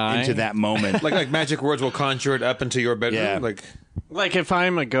that guy, into that moment? like magic words will conjure it up into your bedroom. Yeah. Like if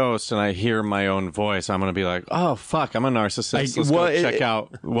I'm a ghost and I hear my own voice, I'm going to be like, oh, fuck, I'm a narcissist. Let's go check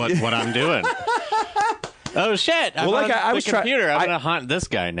out what I'm doing. Oh, shit. I'm on the computer. I'm going to haunt this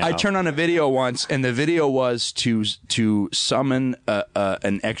guy now. I turned on a video once, and the video was to summon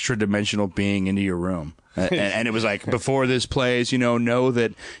an extra-dimensional being into your room. And it was like, before this plays, know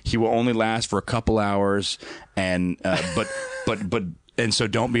that he will only last for a couple hours, and and so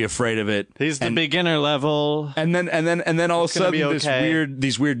don't be afraid of it. He's the beginner level. And then all of a sudden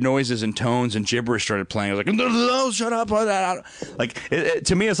these weird noises and tones and gibberish started playing. I was like, no, shut up. Like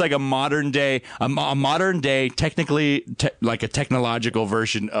to me, it's like a modern day, technically like a technological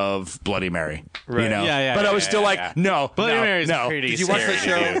version of Bloody Mary. Right. Yeah. But I was still like, no, Bloody Mary's no. pretty. Did you watch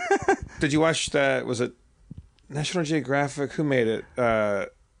that show? Did you watch that? Was it National Geographic? Who made it?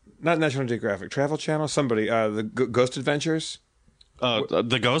 Not National Geographic. Travel Channel. Somebody. The Ghost Adventures.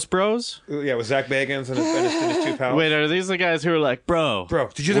 The Ghost Bros? Yeah, with Zach Bagans and his two pals. Wait, are these the guys who are like, bro,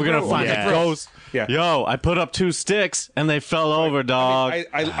 did you? We're gonna find Yeah. a ghost. Yeah. Yo, I put up 2 sticks and they fell over, dog.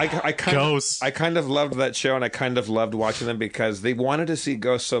 I kind of loved that show, and I kind of loved watching them because they wanted to see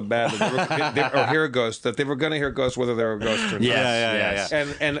ghosts so bad that or hear a ghost, that they were going to hear ghosts whether they were ghosts or not. Yeah.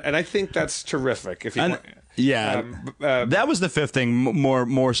 And I think that's terrific. If you want, that was the fifth thing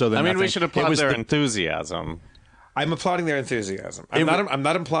more so than I mean, nothing. we should applaud their enthusiasm. I'm applauding their enthusiasm. I'm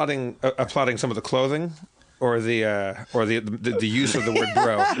not applauding some of the clothing or the use of the word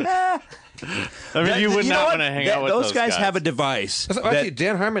bro. I mean, you would not want to hang out with those guys. Have a device. Actually,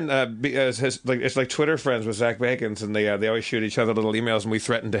 Dan Harmon it's like Twitter friends with Zach Bagans, and they always shoot each other little emails, and we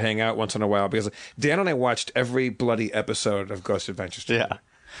threaten to hang out once in a while because Dan and I watched every bloody episode of Ghost Adventures. Yeah.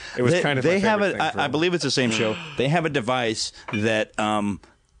 It was kind of they my have favorite a. thing I believe it's the same show. They have a device that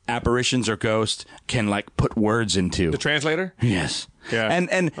apparitions or ghosts can like put words into. The translator. Yes. Yeah.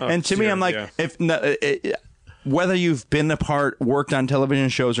 And to me, I'm like, whether you've been worked on television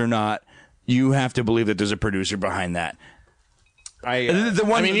shows or not, you have to believe that there's a producer behind that. The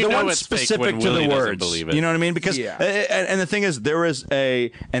one specific to the words. You know what I mean? Because and the thing is, there is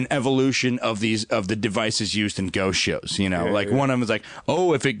an evolution of the devices used in ghost shows. You know, one of them is like,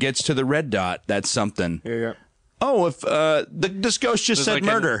 oh, if it gets to the red dot, that's something. Yeah. Oh, if this ghost just said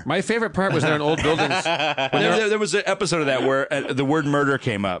murder. My favorite part was they're in old buildings. There was an episode of that where the word murder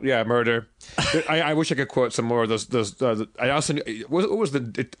came up. Yeah, murder. I wish I could quote some more of those. I also what was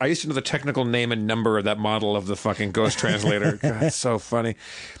I used to know the technical name and number of that model of the fucking ghost translator. God, it's so funny.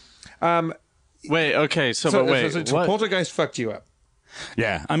 Wait, okay, so Poltergeist fucked you up.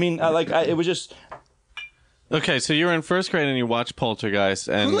 Yeah, I mean, it was just. Okay, so you were in first grade and you watched Poltergeist,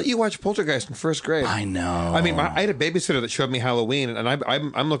 and who let you watch Poltergeist in first grade? I know. I mean, I had a babysitter that showed me Halloween, and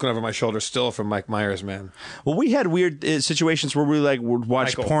I'm looking over my shoulder still from Mike Myers, man. Well, we had weird situations where we would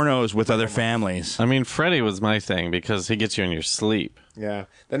watch pornos with other families. I mean, Freddy was my thing because he gets you in your sleep. Yeah,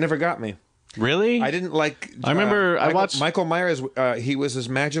 that never got me. Really? I didn't like. I remember I watched Michael Myers. He was this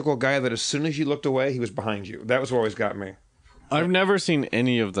magical guy that as soon as you looked away, he was behind you. That was what always got me. I've never seen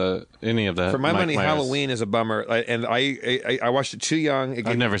any of that. For my money, Myers. Halloween is a bummer, and I watched it too young.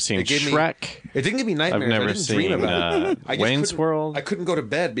 I've never seen Shrek. It didn't give me nightmares. I've never I didn't seen dream about it. Wayne's World. I couldn't go to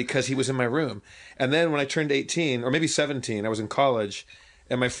bed because he was in my room. And then when I turned 18, or maybe 17, I was in college,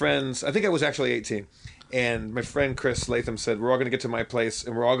 and my friends, I think I was actually 18, and my friend Chris Latham said, we're all going to get to my place,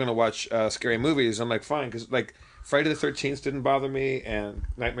 and we're all going to watch scary movies. I'm like, fine, because Friday the 13th didn't bother me, and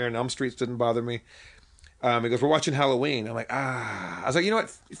Nightmare on Elm Street didn't bother me. He goes, we're watching Halloween. I'm like, I was like, you know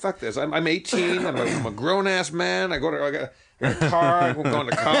what? Fuck this. I'm 18. I'm a grown-ass man. I got a car. I'm going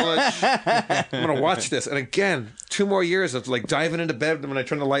to college. I'm going to watch this. And again, 2 more years of diving into bed when I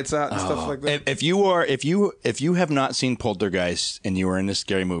turn the lights out and stuff like that. If you have not seen Poltergeist and you are into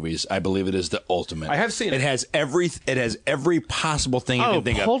scary movies, I believe it is the ultimate. I have seen it. It has every possible thing you can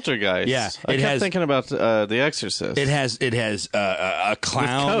think of. Poltergeist. Yeah, I kept thinking about The Exorcist. It has a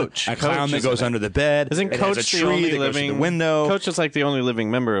clown, Coach. Clown that goes under the bed. Isn't it Coach has a the tree only that goes living through the window? Coach is like the only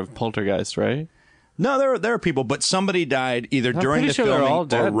living member of Poltergeist, right? No, there are people, but somebody died either during the they're all filming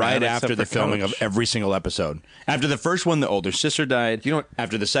dead, or right man, after except the for filming Coach. of every single episode. After the first one, the older sister died. You know what?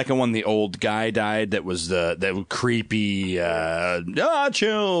 After the second one, the old guy died. That was the creepy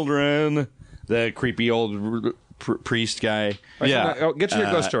children. The creepy old priest guy. Yeah. Get to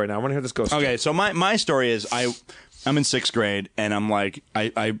your ghost story now. I want to hear this ghost story. Okay, so my story is I'm in 6th grade and I'm like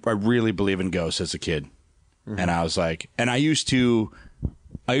I really believe in ghosts as a kid, and I was like, and I used to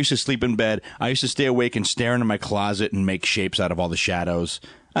sleep in bed. I used to stay awake and stare into my closet and make shapes out of all the shadows.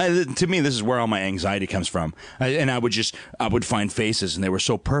 To me, this is where all my anxiety comes from. I would find faces, and they were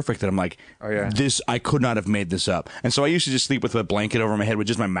so perfect that I'm like, oh, yeah. I could not have made this up. And so I used to just sleep with a blanket over my head with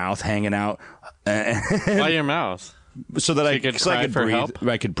just my mouth hanging out. Why your mouth? So that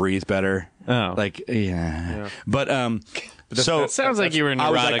I could breathe better. Oh. Yeah. But so it sounds like you were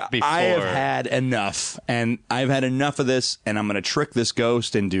neurotic before. I have had enough, and I've had enough of this, and I'm going to trick this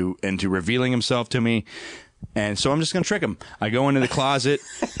ghost into revealing himself to me. And so I'm just going to trick him. I go into the closet,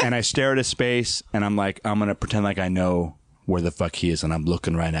 and I stare at his space, and I'm like, I'm going to pretend like I know where the fuck he is, and I'm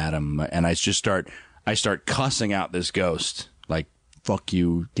looking right at him, and I start cussing out this ghost, like, fuck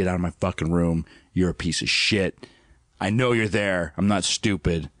you, get out of my fucking room, you're a piece of shit. I know you're there, I'm not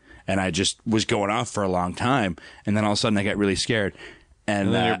stupid. And I just was going off for a long time, and then all of a sudden I got really scared.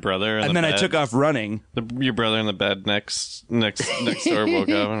 And then your brother in and the then bed. I took off running. Your brother in the bed next door woke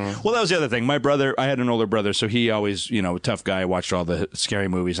up. Well, that was the other thing. My brother, I had an older brother, so he always, tough guy, watched all the scary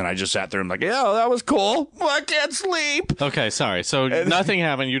movies, and I just sat there and like, yeah, that was cool. Well, I can't sleep. Okay, sorry. So nothing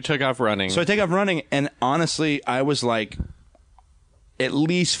happened. You took off running. So I take off running, and honestly, I was like, at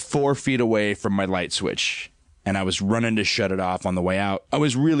least 4 feet away from my light switch, and I was running to shut it off on the way out.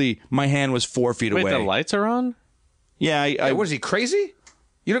 My hand was 4 feet away. Wait, the lights are on? Yeah, was he crazy?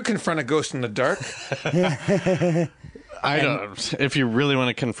 You don't confront a ghost in the dark. I don't. If you really want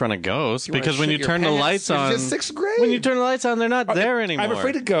to confront a ghost, because when you turn the lights on, it's just 6th grade. when you turn the lights on, they're not there anymore. I'm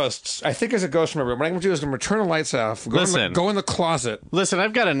afraid of ghosts. I think there's a ghost in my room. What I'm going to do is I'm going to turn the lights off. Go in the closet. Listen,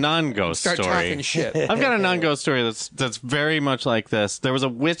 I've got a non-ghost Start story. talking shit. I've got a non-ghost story that's very much like this. There was a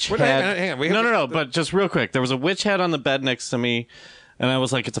witch head. Hang on. No. But just real quick, there was a witch head on the bed next to me, and I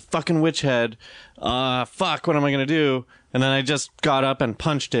was like, "It's a fucking witch head. Fuck, what am I going to do?" And then I just got up and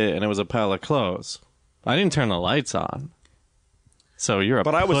punched it, and it was a pile of clothes. I didn't turn the lights on. So you're a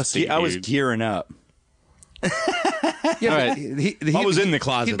pussy. I was gearing up. Yeah, right. I was in the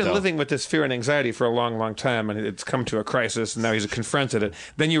closet, He'd been though. living with this fear and anxiety for a long, long time, and it's come to a crisis, and now he's confronted it.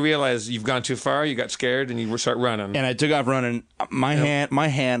 Then you realize you've gone too far, you got scared, and you start running. And I took off running. My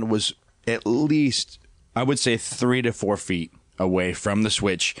hand was at least, I would say, 3 to 4 feet away from the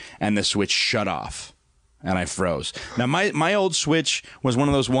switch, and the switch shut off. And I froze. Now, my old switch was one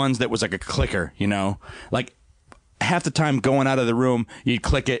of those ones that was like a clicker, you know? Like, half the time going out of the room, you'd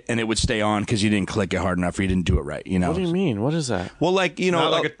click it and it would stay on because you didn't click it hard enough or you didn't do it right, you know? What do you mean? What is that? Well, like, you know,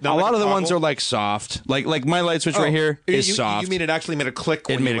 a lot of the ones are like soft. Like my light switch right here is soft. You mean it actually made a click?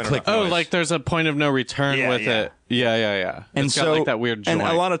 It made a click. Oh, like there's a point of no return with it. Yeah. And it's so, got like that weird joint. And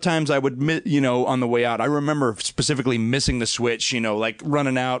a lot of times I would, you know, on the way out, I remember specifically missing the switch, you know, like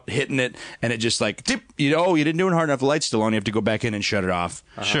running out, hitting it, and it just like, dip, you didn't do it hard enough. The light's still on. You have to go back in and shut it off.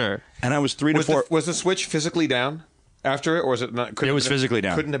 Sure. And I was 3 to 4. Was the switch physically down after it, or was it not? It was physically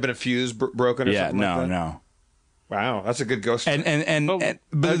down. Couldn't have been a fuse broken or something like that? No. Wow, that's a good ghost. But the thing then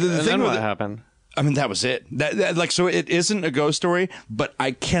with what it, happened? I mean, that was it. So it isn't a ghost story, but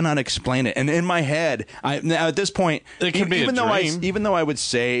I cannot explain it. And in my head, now at this point, It could be even a though dream. even though I would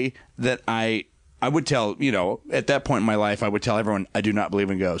say that I would tell, you know, at that point in my life, I would tell everyone I do not believe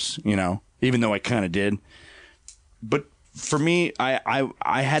in ghosts, you know, even though I kind of did. But for me,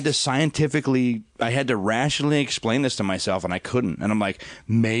 I had to rationally explain this to myself, and I couldn't. And I'm like,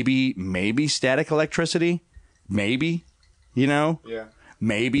 maybe static electricity, maybe, you know, yeah.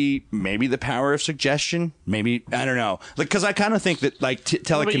 Maybe the power of suggestion. Maybe, I don't know. Because I kind of think that like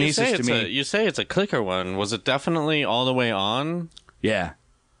telekinesis to me. You say it's a clicker one. Was it definitely all the way on? Yeah.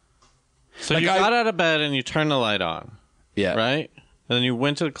 So Like you got out of bed and you turned the light on, Yeah. right? And then you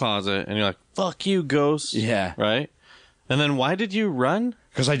went to the closet and you're like, "Fuck you, ghost." Yeah. Right. And then why did you run?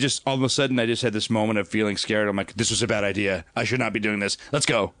 Because all of a sudden I just had this moment of feeling scared. I'm like, this was a bad idea. I should not be doing this. Let's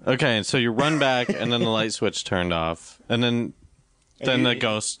go. Okay, and so you run back and then the light switch turned off, and then the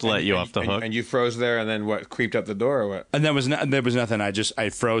ghost let you off the hook. And you froze there, and then what? Creeped up the door, or what? And there was nothing. I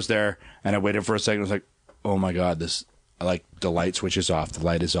froze there and I waited for a second. I was like, oh my God, the light switch is off. The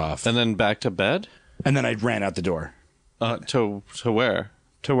light is off. And then back to bed? And then I ran out the door. To where?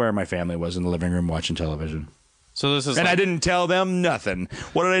 To where my family was in the living room watching television. So this is And I didn't tell them nothing.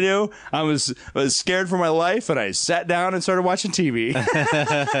 What did I do? I was scared for my life, and I sat down and started watching TV.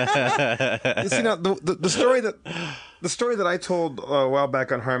 You see, now the story that I told a while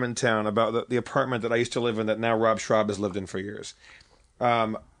back on Harmontown about the apartment that I used to live in that now Rob Schraub has lived in for years.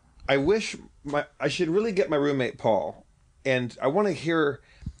 I wish I should really get my roommate Paul, and I want to hear,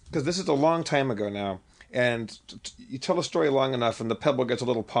 because this is a long time ago now. And you tell a story long enough, and the pebble gets a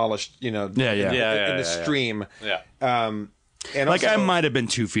little polished, you know. In the stream. Yeah. And Like, also, I might have been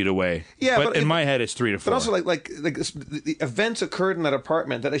 2 feet away. Yeah, but in my head, it's 3 to 4. But also, the events occurred in that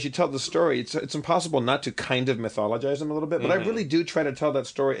apartment that, as you tell the story, it's impossible not to kind of mythologize them a little bit. But I really do try to tell that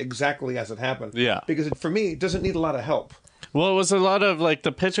story exactly as it happened. Yeah. Because for me, it doesn't need a lot of help. Well, it was a lot of, like,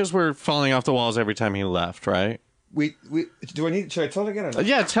 the pictures were falling off the walls every time he left, right? Should I tell it again or not?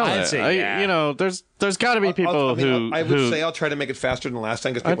 Yeah, tell I'd it. say, yeah. You know, there's got to be people who I would say I'll try to make it faster than last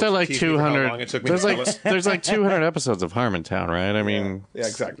time. Aren't there like 200? There's There's like 200 episodes of Harmontown, right? I mean, yeah,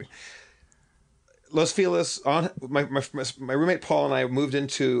 exactly. Los Feliz. My roommate Paul and I moved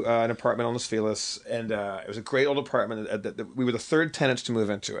into an apartment on Los Feliz, and it was a great old apartment. We were the third tenants to move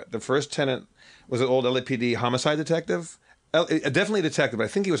into it. The first tenant was an old LAPD homicide detective, definitely a detective, but I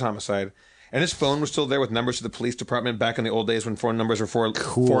think he was homicide. And his phone was still there with numbers to the police department back in the old days when phone numbers were four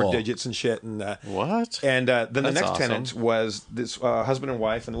digits and shit. And what? And then the That's next awesome. tenant was this husband and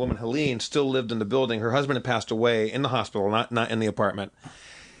wife, and the woman Helene still lived in the building. Her husband had passed away in the hospital, not in the apartment.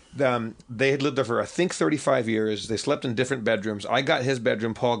 They had lived there for I think 35 years. They slept in different bedrooms. I got his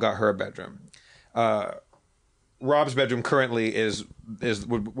bedroom. Paul got her bedroom. Rob's bedroom currently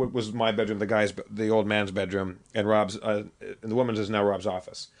was my bedroom, the old man's bedroom, and Rob's and the woman's is now Rob's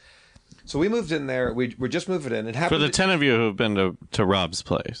office. So we moved in there. We're just moving in. It For happened the 10 of you who've been to Rob's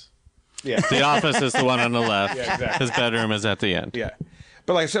place, Yeah. the office is the one on the left. Yeah, exactly. His bedroom is at the end. Yeah.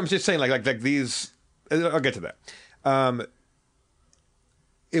 But like, so I'm just saying, like these. I'll get to that.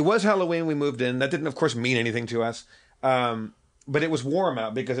 It was Halloween. We moved in. That didn't, of course, mean anything to us. But it was warm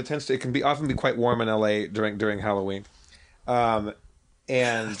out because it can often be quite warm in LA during Halloween. And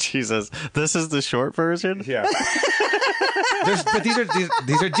Jesus, this is the short version? yeah. But these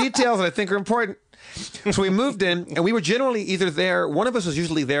are details that I think are important. So we moved in, and we were generally either there. One of us was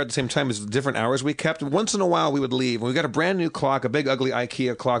usually there at the same time as the different hours we kept. Once in a while, we would leave. And we got a brand new clock, a big ugly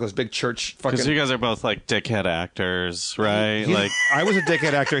IKEA clock, this big church. Because you guys are both like dickhead actors, right? Like I was a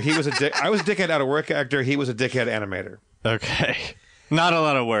dickhead actor. I was a dickhead out of work actor. He was a dickhead animator. okay, not a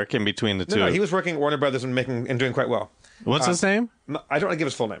lot of work in between the two. No, he was working at Warner Brothers and doing quite well. What's his name? I don't want to give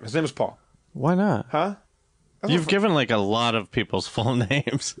his full name. His name is Paul. Why not? Huh? You've given like a lot of people's full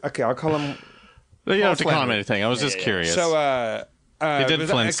names. Okay, I'll call him. You don't have to call him Flannery. anything. I was just curious. So, he did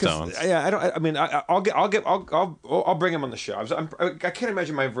Flintstones. I'll bring him on the show. I can't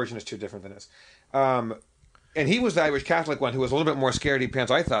imagine my version is too different than his. And he was the Irish Catholic one who was a little bit more scaredy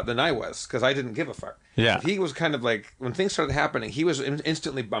pants, I thought, than I was because I didn't give a fuck. Yeah. He was kind of like when things started happening, he was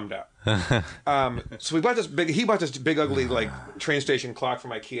instantly bummed out. So he bought this big ugly like train station clock from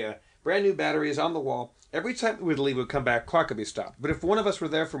IKEA, brand new batteries on the wall. Every time we would leave, we'd come back, clock would be stopped. But if one of us were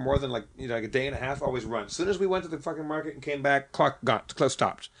there for more than like a day and a half, always run. As soon as we went to the fucking market and came back, clock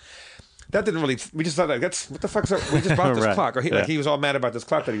stopped. That didn't really. We just thought like that's what the fuck's up. We just bought this Right. clock, or he was all mad about this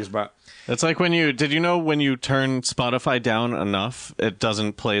clock that he just bought. It's like when you turn Spotify down enough, it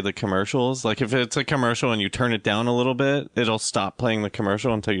doesn't play the commercials. Like if it's a commercial and you turn it down a little bit, it'll stop playing the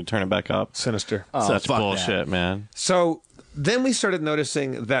commercial until you turn it back up. Sinister. Such fuck bullshit, man. So then we started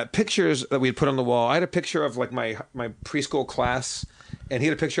noticing that pictures that we had put on the wall. I had a picture of like my preschool class, and he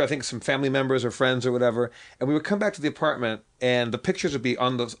had a picture, I think, some family members or friends or whatever. And we would come back to the apartment, and the pictures would be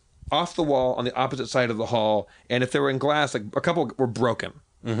off the wall on the opposite side of the hall. And if they were in glass, like a couple were broken.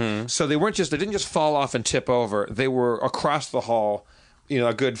 Mm-hmm. So they didn't just fall off and tip over. They were across the hall,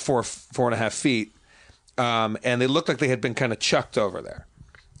 a good 4.5 feet, and they looked like they had been kind of chucked over there.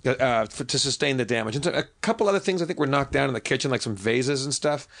 To sustain the damage. And a couple other things I think were knocked down in the kitchen, like some vases and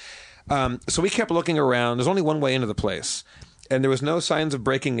stuff. So we kept looking around. There's only one way into the place. And there was no signs of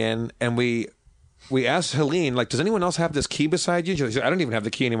breaking in. And we asked Helene, like, does anyone else have this key beside you? She said, I don't even have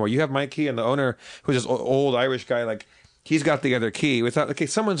the key anymore. You have my key. And the owner, who's this old Irish guy, like, he's got the other key. We thought, okay,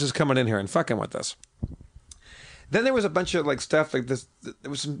 someone's just coming in here and fucking with us. Then there was a bunch of like stuff like this.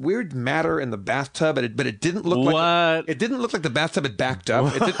 There was some weird matter in the bathtub, but it didn't look like it didn't look like the bathtub had backed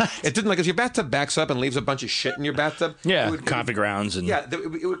up. It didn't like if your bathtub backs up and leaves a bunch of shit in your bathtub. Yeah, coffee grounds and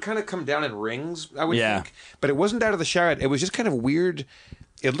it would kind of come down in rings. I would think, but it wasn't out of the shower. It was just kind of weird.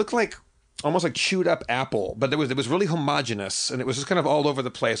 It looked like almost like chewed up apple, but it was really homogeneous, and it was just kind of all over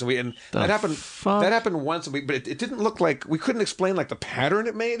the place. And that happened. Fuck? That happened once, but it didn't look like we couldn't explain like the pattern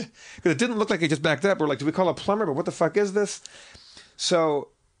it made because it didn't look like it just backed up. We're like, do we call a plumber? But what the fuck is this? So,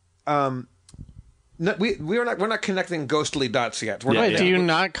 we're not connecting ghostly dots yet. Wait, do you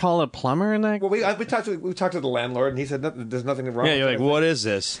not call a plumber in that? Well, we talked to the landlord, and he said there's nothing wrong. yeah, you're with like, it. what is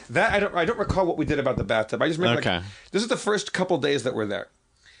this? That I don't recall what we did about the bathtub. I just remember Okay. This is the first couple days that we're there.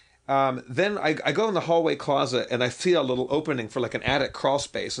 Then I go in the hallway closet and I see a little opening for like an attic crawl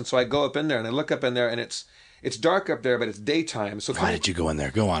space, and so I go up in there and I look up in there, and it's dark up there, but it's daytime. So Why did you go in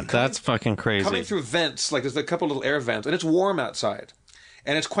there? Go on. That's fucking crazy. coming through vents, like there's a couple little air vents, and it's warm outside,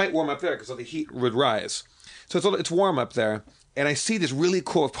 and it's quite warm up there because the heat would rise. So it's warm up there, and I see this really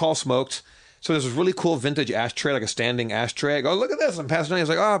cool. Paul smoked. So there's this really cool vintage ashtray, like a standing ashtray. I go, look at this. I'm passing on. He's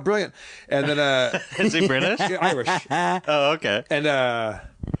like, oh, brilliant. And then... Is he British? Irish. Oh, okay. And...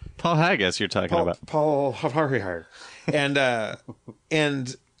 Paul Haggis you're talking about. Paul Harry. And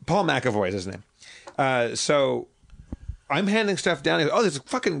Paul McAvoy is his name. So I'm handing stuff down. He goes, oh, there's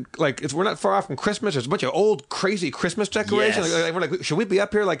fucking, like, we're not far off from Christmas. There's a bunch of old, crazy Christmas decorations. Yes. Like, we're like, should we be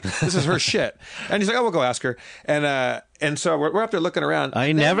up here? Like, this is her shit. And he's like, oh, we'll go ask her. And so we're up there looking around.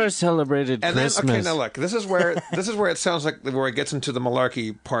 I never celebrated Christmas. Then, okay, now look, this is where it sounds like where it gets into the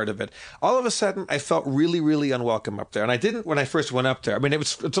malarkey part of it. All of a sudden, I felt really, really unwelcome up there, and I didn't when I first went up there. I mean,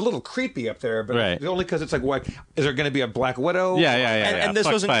 it's a little creepy up there, but Right. only because it's like, what is there going to be a black widow? Yeah. And this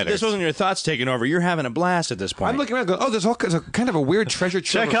Fuck wasn't spiders. this wasn't your thoughts taking over. You're having a blast at this point. I'm looking around, going, oh, there's all kinds of kind of a weird treasure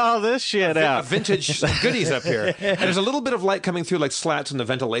trove. Check all this shit of out. vintage goodies up here, and there's a little bit of light coming through, like slats in the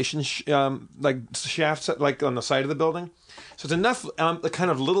ventilation like shafts, like on the side of the building. So it's enough,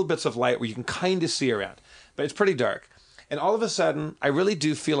 kind of little bits of light where you can kind of see around, but it's pretty dark. And all of a sudden, I really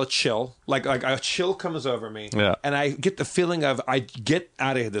do feel a chill. Like a chill comes over me. Yeah. And I get the feeling of, I get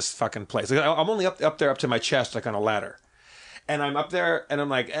out of this fucking place. Like, I'm only up there up to my chest, like on a ladder. And I'm up there, and I'm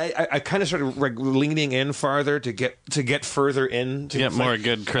like, I kind of started like leaning in farther to get further in. To get more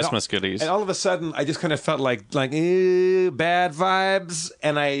good Christmas goodies. And all of a sudden, I just kind of felt like ew, bad vibes.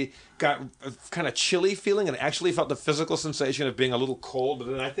 And I got a kind of chilly feeling, and actually felt the physical sensation of being a little cold. But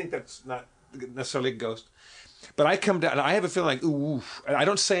then I think that's not necessarily a ghost. But I come down, and I have a feeling like, ooh, and I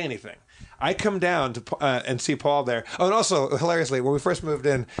don't say anything. I come down to and see Paul there. Oh, and also, hilariously, when we first moved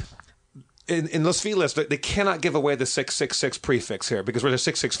in Los Feliz, they cannot give away the 666 prefix here because we're the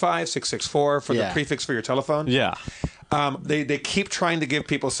 665, 664 for the prefix for your telephone. Yeah. They keep trying to give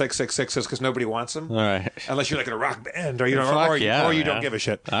people 666s because nobody wants them. All right. Unless you're like in a rock band or you know, or you don't give a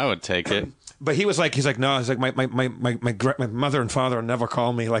shit. I would take it. But he's like, no. He's like, my mother and father will never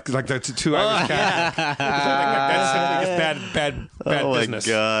call me like the two Irish Catholics. That's simply just bad business.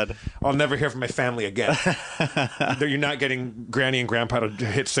 Oh my God! I'll never hear from my family again. You're not getting Granny and Grandpa to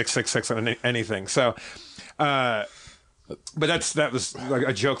hit 666 on anything. So, but that was like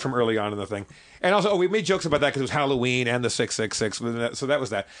a joke from early on in the thing. And also, we made jokes about that because it was Halloween and the 666. So that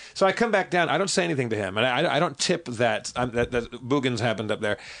was that. So I come back down. I don't say anything to him, and I don't tip that Boogans happened up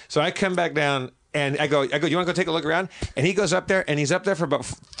there. So I come back down, and I go. You want to go take a look around? And he goes up there, and he's up there for about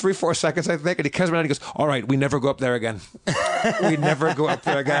 3-4 seconds, I think. And he comes around, and he goes, "All right, we never go up there again. We never go up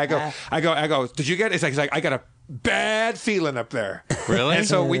there again." I go. Did you get it? He's like, I got a bad feeling up there. Really? And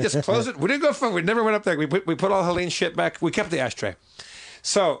so we just closed it. We didn't go far. We never went up there. We put all Helene's shit back. We kept the ashtray.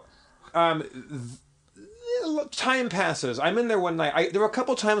 So. Time passes. I'm in there one night. There were a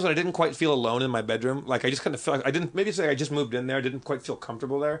couple times when I didn't quite feel alone in my bedroom. Like I just kind of felt like I didn't. Maybe it's like I just moved in there. Didn't quite feel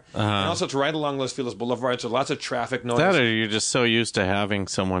comfortable there. And also, it's right along Los Feliz Boulevard, so lots of traffic noise. That or you're just so used to having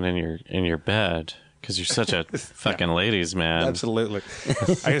someone in your bed because you're such a fucking ladies man. Absolutely.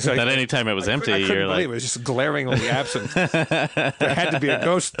 That anytime it was empty, you're like, it was just glaringly absent. There had to be a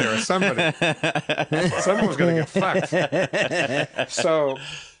ghost there or somebody. Someone was going to get fucked. So.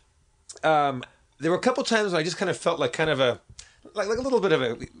 There were a couple times when I just kind of felt like a little bit of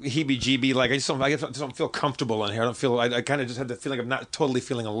a heebie-jeebie. Like I just don't feel comfortable in here. I kind of just had the feeling of not totally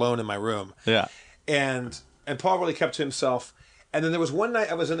feeling alone in my room. Yeah. And Paul really kept to himself. And then there was one night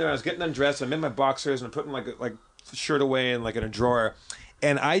I was in there. I was getting undressed. I'm in my boxers and I'm putting like shirt away and like in a drawer.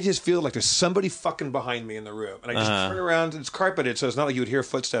 And I just feel like there's somebody fucking behind me in the room. And I just turn around. It's carpeted, so it's not like you would hear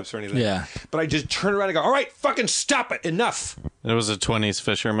footsteps or anything. Yeah. But I just turn around and go, all right, fucking stop it. Enough. It was a 20s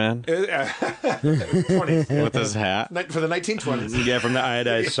fisherman 20s. with his hat. For the 1920s. Yeah, from the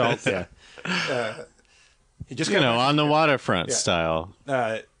iodized salt. Yeah. He just on the waterfront style.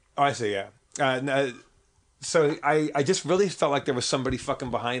 I see, yeah. So I just really felt like there was somebody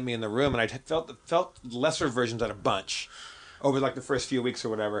fucking behind me in the room, and I felt lesser versions at a bunch over like the first few weeks or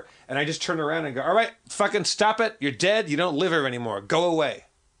whatever. And I just turned around and go, all right, fucking stop it. You're dead. You don't live here anymore. Go away.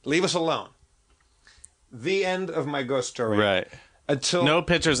 Leave us alone. The end of my ghost story. Right. Until no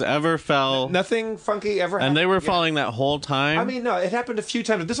pictures ever fell. Nothing funky ever happened. And they were falling that whole time? I mean, no, it happened a few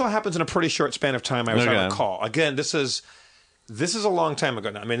times. This all happens in a pretty short span of time, I recall. Again, this is a long time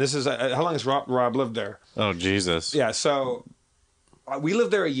ago now. I mean, this is how long has Rob lived there? Oh, Jesus. Yeah, so we lived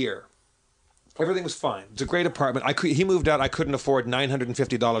there a year. Everything was fine. It's a great apartment. He moved out. I couldn't afford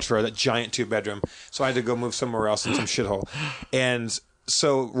 $950 for that giant 2-bedroom, so I had to go move somewhere else in some shithole. And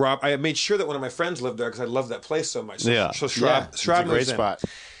so Rob, I made sure that one of my friends lived there because I loved that place so much. So, yeah. So Schraub it's a great spot.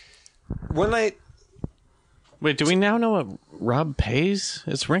 One night. Wait, do we now know what Rob pays?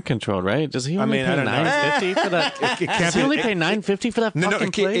 It's rent controlled, right? Does he only pay $950 for that? Does he only pay $950 for that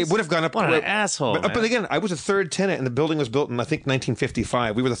fucking place? It would have gone up. What an asshole! But again, I was a third tenant, and the building was built in I think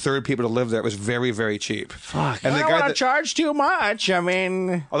 1955. We were the third people to live there. It was very, very cheap. Fuck! And I don't want to charge too much. I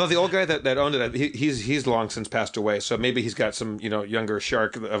mean, although the old guy that owned it, he's long since passed away. So maybe he's got some younger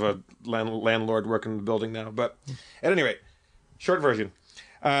shark of a landlord working in the building now. But at any rate, short version,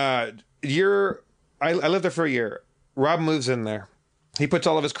 I lived there for a year. Rob moves in there. He puts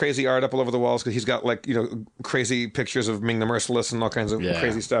all of his crazy art up all over the walls because he's got crazy pictures of Ming the Merciless and all kinds of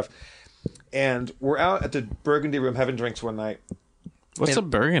crazy stuff. And we're out at the Burgundy Room having drinks one night. What's a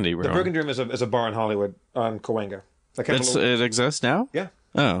Burgundy Room? The Burgundy Room is a bar in Hollywood on Cahuenga. It exists now? Yeah.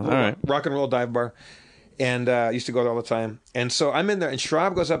 Oh, all right. Rock and roll dive bar. And I used to go there all the time. And so I'm in there, and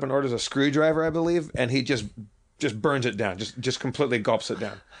Schraub goes up and orders a screwdriver, I believe, and he just burns it down, just completely gulps it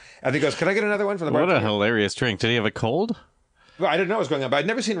down. And he goes, "Can I get another one from the bar?" What a hilarious drink. Did he have a cold? Well, I didn't know what was going on, but I'd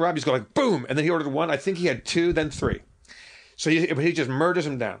never seen Rob just go like, boom, and then he ordered one. I think he had 2, then 3. So he just murders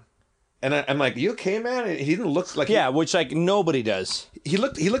him down. And I'm like, you okay, man? And he didn't look like which like nobody does. He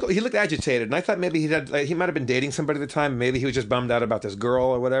looked agitated, and I thought maybe he might have been dating somebody at the time. Maybe he was just bummed out about this girl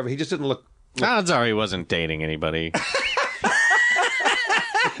or whatever. He just didn't look. Odds are he wasn't dating anybody.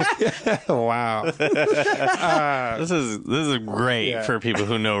 Wow. This is great for people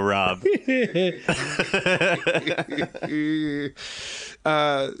who know Rob.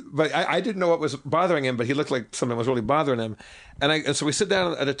 But I didn't know what was bothering him, but he looked like something was really bothering him. And so we sit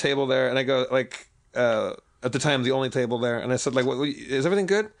down at a table there, and I go, like, at the time, the only table there, and I said, like, is everything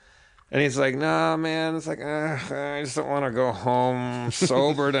good? And he's like, nah, man. It's like, I just don't want to go home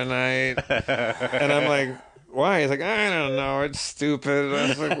sober tonight. And I'm like, why? He's like, I don't know. It's stupid. I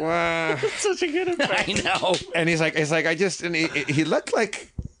was like, wow. That's such a good effect. I know. And he's like, and he looked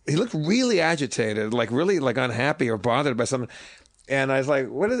really agitated, like really like unhappy or bothered by something. And I was like,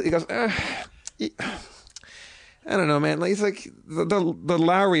 what is it? He goes, I don't know, man. Like, he's like, the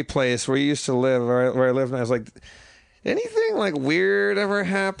Lowry place where you used to live, where I live, and I was like, anything like weird ever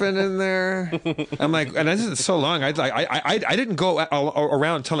happen in there? I'm like, and this is so long. I didn't go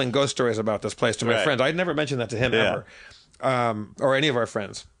around telling ghost stories about this place to my friends. I'd never mentioned that to him ever, or any of our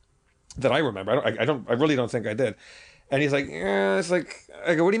friends that I remember. I really don't think I did. And he's like, yeah, it's like,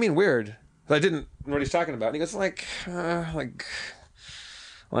 I go, what do you mean weird? I didn't know what he's talking about. And he goes, like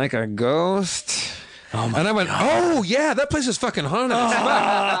a ghost. Oh and I went, oh, yeah, that place is fucking haunted.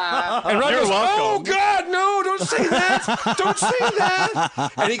 And Ron goes, oh, God, no, don't say that. Don't say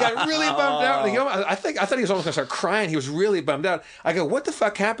that. And he got really bummed out. And I thought he was almost going to start crying. He was really bummed out. I go, what the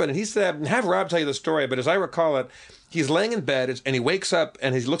fuck happened? And he said, have Rob tell you the story. But as I recall it, he's laying in bed, and he wakes up,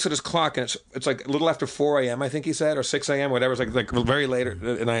 and he looks at his clock, and it's like a little after 4 a.m., I think he said, or 6 a.m., whatever. It's like very late at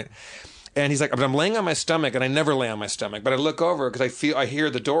night. And he's like, but I'm laying on my stomach, and I never lay on my stomach. But I look over because I hear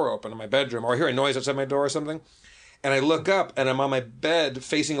the door open in my bedroom, or I hear a noise outside my door or something. And I look up, and I'm on my bed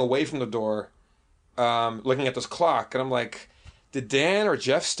facing away from the door, looking at this clock. And I'm like, did Dan or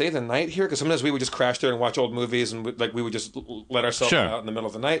Jeff stay the night here? Because sometimes we would just crash there and watch old movies, and we would just let ourselves out in the middle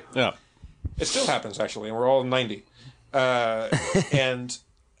of the night. Yeah, it still happens actually, and we're all 90. And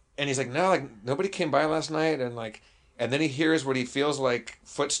he's like, no, like nobody came by last night, and like. And then he hears what he feels like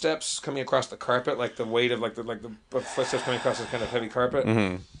footsteps coming across the carpet, like the weight of the footsteps coming across this kind of heavy carpet.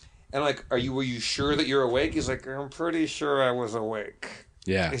 Mm-hmm. And like, were you sure that you're awake? He's like, I'm pretty sure I was awake.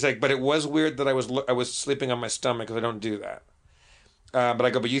 Yeah. He's like, but it was weird that I was sleeping on my stomach because I don't do that. But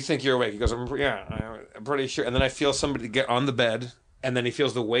I go, but you think you're awake? He goes, I'm pretty sure. And then I feel somebody get on the bed, and then he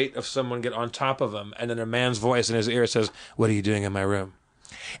feels the weight of someone get on top of him, and then a man's voice in his ear says, "What are you doing in my room?"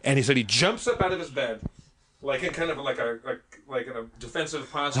 And he said he jumps up out of his bed. Like in kind of like in a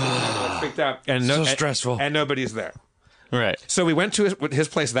defensive posture, like freaked out, and so stressful, and nobody's there. Right. So we went to his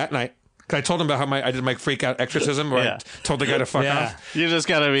place that night. I told him about how I did my freak out exorcism, where I told the guy to fuck off. You just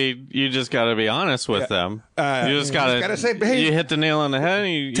gotta be honest with them. You just gotta say, hey, you hit the nail on the head.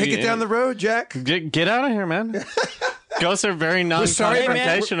 And take it down the road, Jack. Get out of here, man. Ghosts are very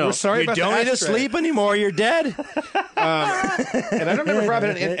non-confrontational. We're sorry you about don't need to sleep anymore. You're dead. And I don't remember if Rob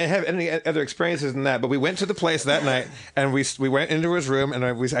had any other experiences than that. But we went to the place that night, and we went into his room, and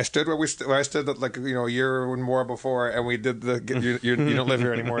I stood where I stood like a year and more before, and we did the you don't live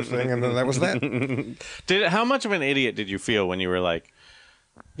here anymore thing, and then that was that. How much of an idiot did you feel when you were like,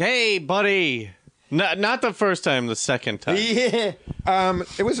 "Hey, buddy"? Not the first time, the second time. Yeah.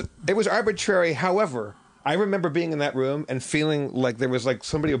 It was arbitrary. However, I remember being in that room and feeling like there was like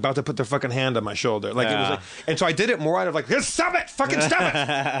somebody about to put their fucking hand on my shoulder. Like it was like, and so I did it more out of like, stop it, fucking stop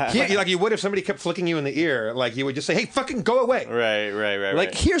it. Like you would if somebody kept flicking you in the ear. Like you would just say, hey, fucking go away. Right.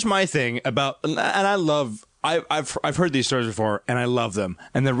 Like here's my thing about, and I love. I've heard these stories before, and I love them.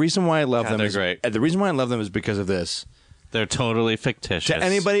 And the reason why I love them is great. The reason why I love them is because of this. They're totally fictitious.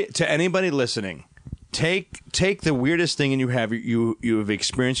 To anybody listening, take the weirdest thing you have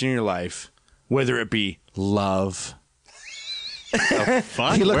experienced in your life, whether it be love. He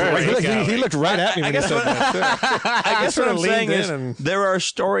looked right at me when he said that, too. I guess what I'm saying is there are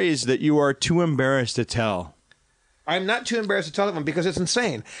stories that you are too embarrassed to tell. I'm not too embarrassed to tell them because it's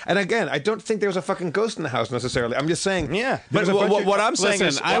insane. And again, I don't think there's a fucking ghost in the house necessarily. I'm just saying. Yeah. But what I'm saying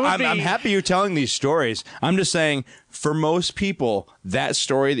is I'm happy you're telling these stories. I'm just saying for most people, that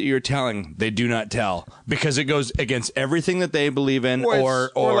story that you're telling, they do not tell because it goes against everything that they believe in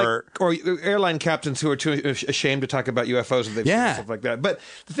or airline captains who are too ashamed to talk about UFOs and stuff like that. But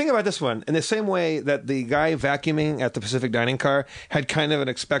the thing about this one, in the same way that the guy vacuuming at the Pacific dining car had kind of an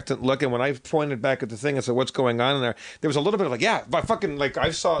expectant look, and when I pointed back at the thing and said, what's going on in there was a little bit of like, but fucking like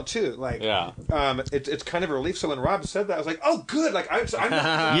I saw it too. Like, it's kind of a relief. So when Rob said that, I was like, oh, good. Like I'm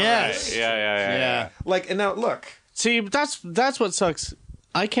yes, yeah. Like, and now look. See, that's what sucks.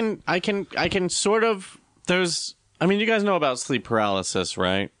 I can sort of. There's. I mean, you guys know about sleep paralysis,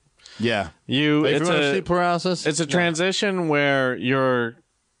 right? Yeah. It's a sleep paralysis. It's a transition where you're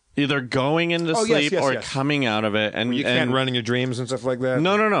either going into sleep or coming out of it, and you can't run in your dreams and stuff like that.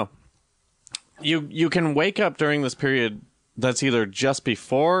 No. You can wake up during this period that's either just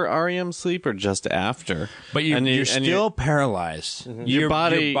before REM sleep or just after. But you're still paralyzed. Mm-hmm. Your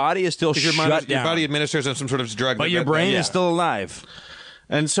body is still shut down. Your body administers some sort of drug. But your brain is still alive.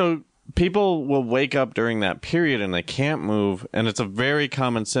 And so people will wake up during that period and they can't move. And it's a very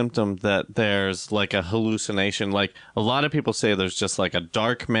common symptom that there's like a hallucination. Like a lot of people say there's just like a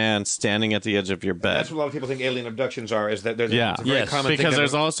dark man standing at the edge of your bed. That's what a lot of people think alien abductions are, is that there's it's a very common thing. Because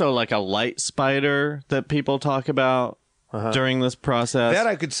there's also like a light spider that people talk about. During this process, that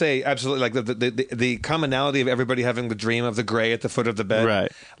I could say absolutely, like the commonality of everybody having the dream of the gray at the foot of the bed,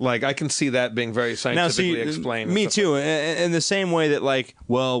 right? Like I can see that being very scientifically explained. Me too. In the same way that, like,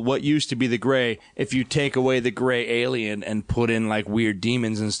 well, what used to be the gray, if you take away the gray alien and put in like weird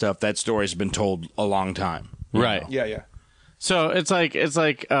demons and stuff, that story's been told a long time, right? Yeah. So it's like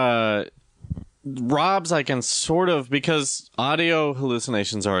Rob's. I can sort of, because audio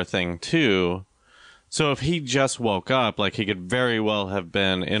hallucinations are a thing too. So if he just woke up, like, he could very well have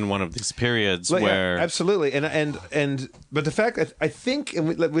been in one of these periods where... Yeah, absolutely. But the fact that I think, and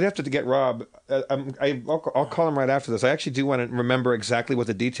we'd have to get Rob, I'll call him right after this. I actually do want to remember exactly what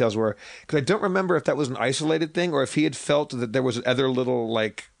the details were, because I don't remember if that was an isolated thing or if he had felt that there was other little,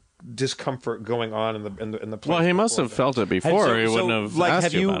 like, discomfort going on in the place. Well, he must have felt it before. He wouldn't have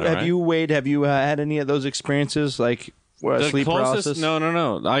asked you about it, right? Have you had any of those experiences, like sleep paralysis?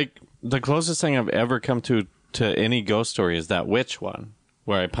 No. The closest thing I've ever come to any ghost story is that witch one,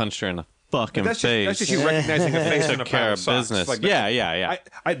 where I punched her in the fucking face. That's just you recognizing a face in a pile of socks. Business. Like, Yeah.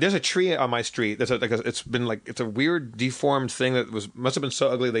 There's a tree on my street. It's a weird deformed thing that must have been so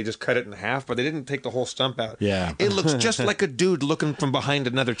ugly they just cut it in half, but they didn't take the whole stump out. Yeah, it looks just like a dude looking from behind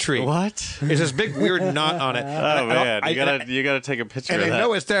another tree. What? It's this big weird knot on it. Oh man, you gotta take a picture. And of that. I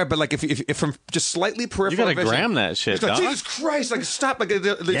know it's there, but like if from just slightly peripheral, you gotta gram that shit. Like, Jesus Christ! Like stop! Like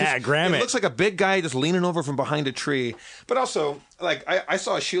gram it. It looks like a big guy just leaning over from behind a tree. But also, like I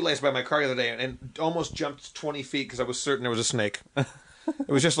saw a shoelace by my car the other day and almost jumped 20 feet because I was certain there was a snake. It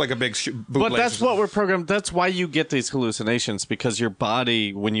was just like a big bootlace. But that's what we're programmed. That's why you get these hallucinations, because your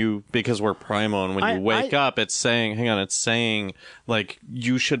body, because we're primal, and when you wake up, it's saying like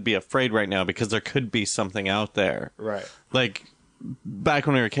you should be afraid right now because there could be something out there. Right. Like back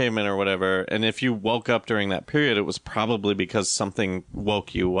when we were cavemen or whatever, and if you woke up during that period, it was probably because something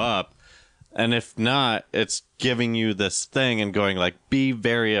woke you up. And if not, it's giving you this thing and going like, be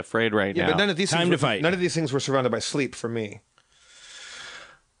very afraid right now. But none of these Time to fight. None of these things were surrounded by sleep for me.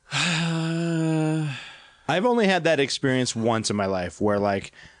 I've only had that experience once in my life where,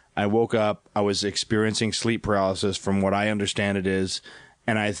 like, I woke up, I was experiencing sleep paralysis from what I understand it is,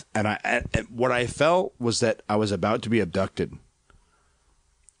 and what I felt was that I was about to be abducted.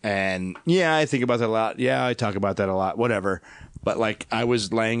 And yeah, I think about that a lot. Yeah, I talk about that a lot. Whatever. But like, I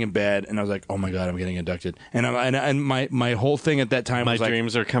was laying in bed and I was like, "Oh my god, I'm getting abducted." And my whole thing at that time was like, my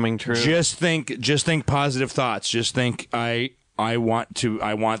dreams are coming true. Just think positive thoughts. Just think I want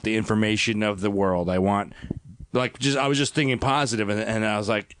the information of the world. I was just thinking positive, and I was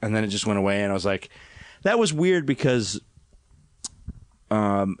like, and then it just went away, and I was like, that was weird because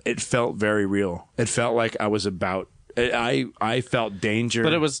it felt very real. It felt like I was about. I felt danger,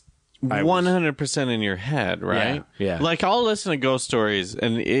 but it was 100% in your head, right? Yeah. Like, I'll listen to ghost stories,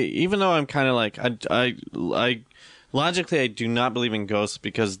 and even though I'm kind of like, I logically I do not believe in ghosts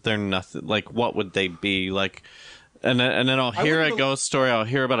because they're nothing. Like, what would they be like? And then I'll hear a ghost story. I'll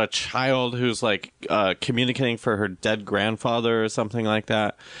hear about a child who's like communicating for her dead grandfather or something like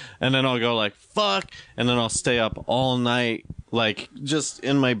that, and then I'll go like fuck, and then I'll stay up all night, like just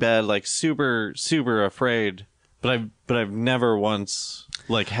in my bed, like super super afraid. But I've never once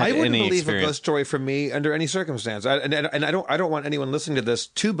like had any experience. I wouldn't believe a ghost story from me under any circumstance. I don't want anyone listening to this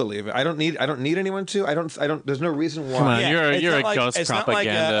to believe it. I don't need anyone to. I don't. There's no reason why. Come on, you're a ghost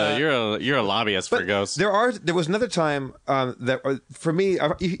propaganda. You're a lobbyist for ghosts. There was another time that for me,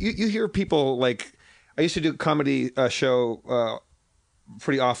 you hear people like, I used to do a comedy show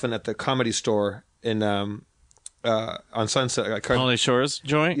pretty often at the Comedy Store in on Sunset. Holly Shores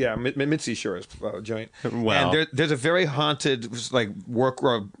joint? Yeah, Mitzi Shores joint. Wow. And there's a very haunted like work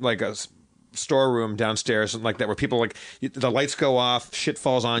like a storeroom downstairs, something like that, where people like the lights go off, shit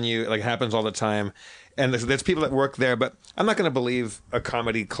falls on you, it like happens all the time. And there's people that work there, but I'm not going to believe a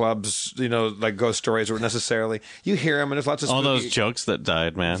comedy club's, like ghost stories or necessarily. You hear them, and there's lots of all those jokes that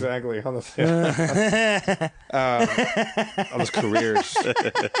died, man. Exactly. All those careers.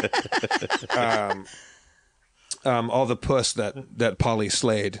 All the puss that Polly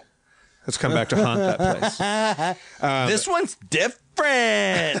slayed. Let's come back to haunt that place. This one's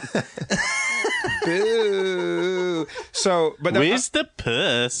different. Boo. So, but where's the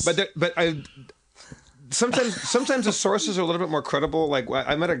puss? But I. Sometimes the sources are a little bit more credible. Like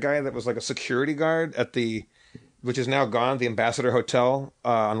I met a guy that was like a security guard at which is now gone, the Ambassador Hotel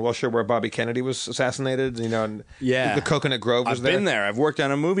on Wilshire, where Bobby Kennedy was assassinated. And the Coconut Grove was there. I've been there. I've worked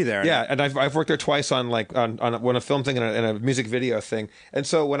on a movie there. Yeah, and I've worked there twice on a film thing and a music video thing. And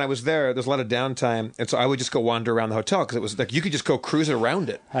so when I was there was a lot of downtime, and so I would just go wander around the hotel because it was like you could just go cruise around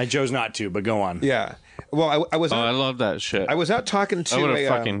it. I chose not to, but go on. Yeah. Well, I was. I love that shit. I was out talking to. I would have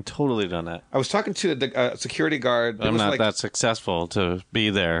fucking totally done that. I was talking to a security guard. I'm not that successful to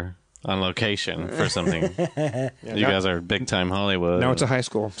be there on location for something. You guys are big time Hollywood. Now it's a high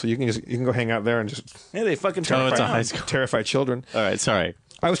school, so you can go hang out there and just. Yeah, they fucking terrify. Oh, it's a high school. Terrify children. All right, sorry.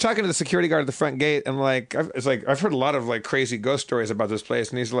 I was talking to the security guard at the front gate, and I've heard a lot of like crazy ghost stories about this place,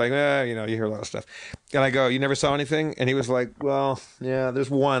 and he's like, you hear a lot of stuff, and I go, you never saw anything, and he was like, well, yeah, there's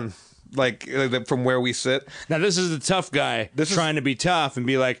one. Like from where we sit. Now this is the tough guy trying to be tough and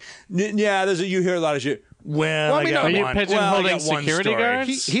be like, yeah, you hear a lot of shit. Well, are you pigeonholing security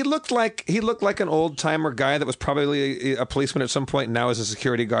guards? He looked like an old timer guy that was probably a policeman at some point. And now is a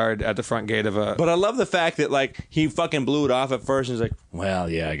security guard at the front gate of a. But I love the fact that like he fucking blew it off at first and he's like, well,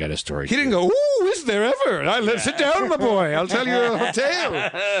 yeah, I got a story. He didn't go, ooh, is there ever? Sit down, my boy. I'll tell you a tale.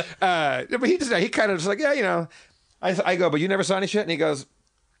 But he kind of just like, yeah, I go, but you never saw any shit, and he goes.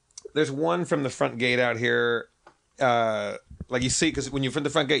 There's one from the front gate out here, like you see, because when you're from the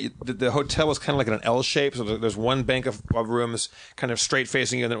front gate, the hotel was kind of like an L shape. So there's one bank of rooms kind of straight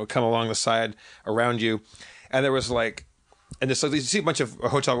facing you, and then it would come along the side around you. And there was so you see a bunch of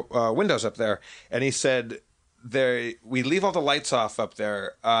hotel windows up there. And he said, we leave all the lights off up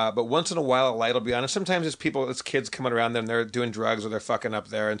there, but once in a while a light will be on. And sometimes it's kids coming around there and they're doing drugs or they're fucking up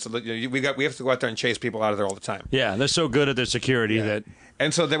there. And so we have to go out there and chase people out of there all the time. Yeah, they're so good at their security that.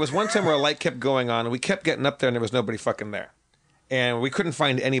 And so there was one time where a light kept going on, and we kept getting up there, and there was nobody fucking there. And we couldn't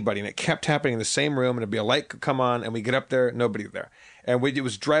find anybody, and it kept happening in the same room, and it'd be a light could come on, and we get up there, nobody there. And it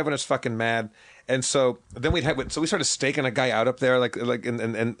was driving us fucking mad. And so then we started staking a guy out up there, I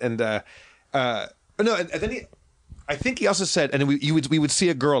think he also said, and we would see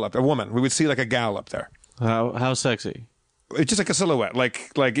a woman, we would see like a gal up there. How sexy? It's just like a silhouette,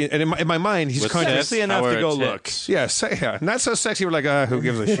 and in my mind, he's kind of sexy enough to go look. Yeah, not so sexy. We're like, who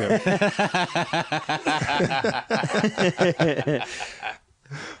gives a shit?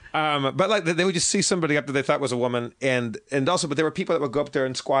 But like they would just see somebody up there they thought was a woman, and also, but there were people that would go up there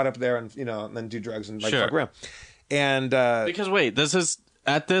and squat up there, and and then do drugs and fuck around. And because wait, this is.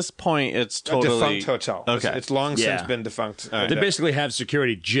 At this point, it's totally... a defunct hotel. Okay. It's long since been defunct. Right. They basically have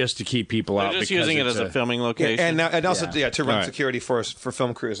security just to keep people out. They're just using it as a filming location. And also to run security for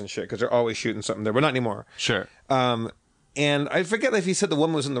film crews and shit, because they're always shooting something there, but not anymore. Sure. And I forget if he said the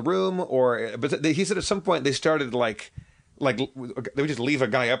woman was in the room, but he said at some point they started like they would just leave a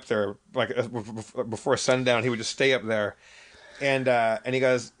guy up there before sundown. He would just stay up there. And he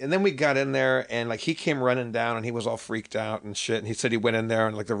goes, and then we got in there, and like he came running down, and he was all freaked out and shit. And he said he went in there,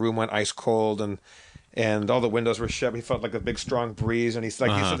 and like the room went ice cold, and all the windows were shut. He felt like a big strong breeze, and he's like,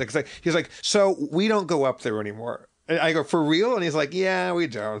 he's like, so we don't go up there anymore. And I go, for real? And he's like, yeah, we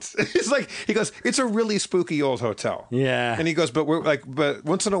don't. He goes, it's a really spooky old hotel. Yeah. And he goes, but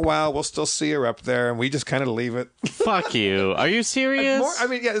once in a while we'll still see her up there, and we just kind of leave it. Fuck you. Are you serious?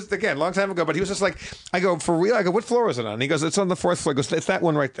 Again, long time ago, but he was just like, I go, for real? I go, what floor is it on? And he goes, it's on the 4th floor. He goes, it's that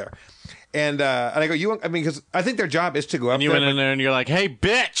one right there. And I go, because I think their job is to go up there. And you went in there and you're like, hey,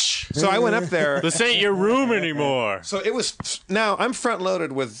 bitch. So I went up there. This ain't your room anymore. So it was, now I'm front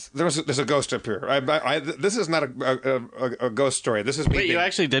loaded with, there's a ghost up here. This is not a ghost story. This is me. Wait, you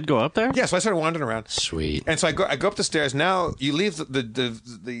actually did go up there? Yeah, so I started wandering around. Sweet. And so I go up the stairs. Now you leave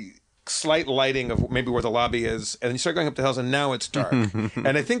the slight lighting of maybe where the lobby is, and you start going up the hills, and now it's dark.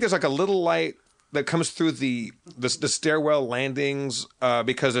 And I think there's like a little light that comes through the stairwell landings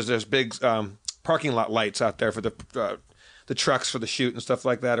because there's big parking lot lights out there for the trucks for the shoot and stuff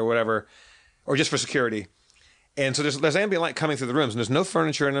like that, or whatever, or just for security. And so there's ambient light coming through the rooms, and there's no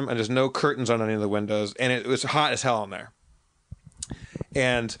furniture in them, and there's no curtains on any of the windows, and it was hot as hell in there.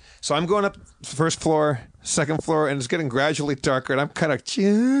 And so I'm going up first floor, second floor, and it's getting gradually darker, and I'm kind of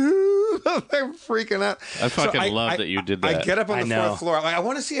They're freaking out. I fucking love that you did that. I get up on the fourth floor. Like, I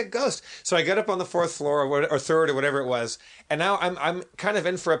want to see a ghost. So I get up on the fourth floor or third or whatever it was. And now I'm kind of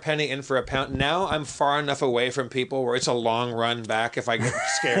in for a penny, in for a pound. Now I'm far enough away from people where it's a long run back if I get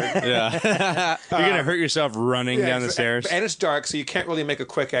scared. Yeah. You're going to hurt yourself running down the stairs. And it's dark, so you can't really make a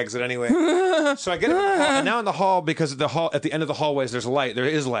quick exit anyway. So I get up in the hall, and now in the hall, because at the end of the hallways, there's light. There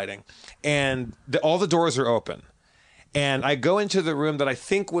is lighting. And all the doors are open. And I go into the room that I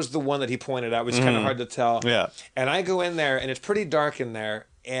think was the one that he pointed out, which is kind of hard to tell. Yeah. And I go in there, and it's pretty dark in there.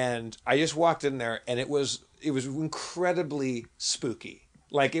 And I just walked in there, and it was incredibly spooky.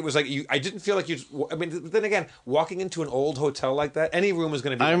 Like, it was like I didn't feel like I mean, then again, walking into an old hotel like that, any room was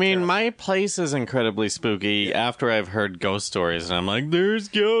going to be. I mean, my place is incredibly spooky after I've heard ghost stories, and I'm like, there's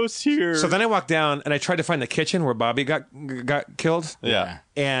ghosts here. So then I walk down, and I tried to find the kitchen where Bobby got killed. Yeah.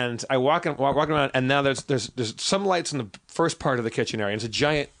 And I walking around, and now there's some lights in the first part of the kitchen area. It's a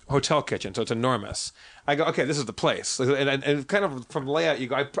giant hotel kitchen, so it's enormous. I go, okay, this is the place, and kind of from layout, you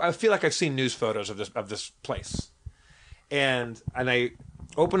go. I feel like I've seen news photos of this place, and I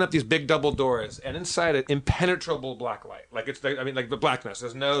open up these big double doors, and inside it, impenetrable black light. Like like the blackness.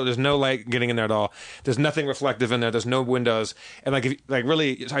 There's no light getting in there at all. There's nothing reflective in there. There's no windows. And I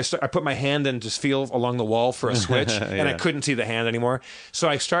put my hand in to feel along the wall for a switch, and I couldn't see the hand anymore. So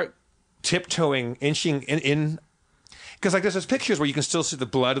I start tiptoeing, inching in. Because there's pictures where you can still see the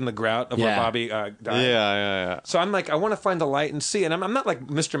blood and the grout of where Bobby died. Yeah. So I'm like, I want to find the light and see. And I'm not like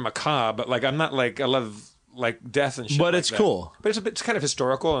Mr. Macabre, but I'm not like I love death and shit. But it's cool. But it's kind of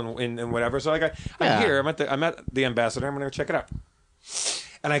historical and whatever. So I'm here. I'm at the Ambassador. I'm going to check it out.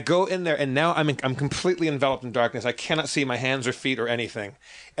 And I go in there, and now I'm completely enveloped in darkness. I cannot see my hands or feet or anything.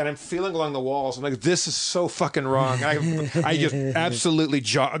 And I'm feeling along the walls. I'm like, this is so fucking wrong. I just absolutely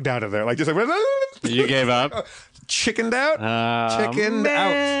jogged out of there. You gave up? Chickened out.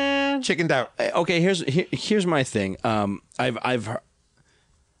 Chickened out. Okay, here's my thing.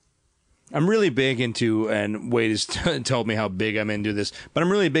 I'm really big into, and Wade has told me how big I'm into this, but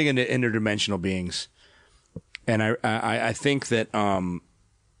I'm really big into interdimensional beings, and I think that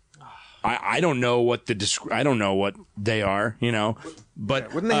I don't know what I don't know what they are,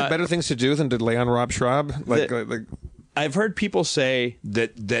 but wouldn't they have better things to do than to lay on Rob Schraub? I've heard people say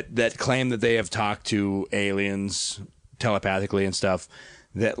that claim that they have talked to aliens telepathically and stuff,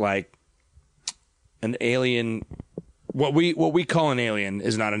 that like an alien. What we call an alien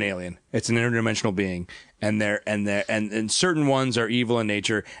is not an alien. It's an interdimensional being, and certain ones are evil in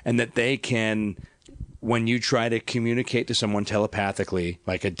nature, and that they can, when you try to communicate to someone telepathically,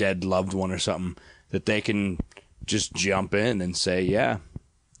 like a dead loved one or something, that they can just jump in and say, "Yeah,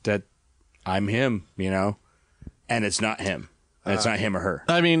 that I'm him," and it's not him. And it's not him or her.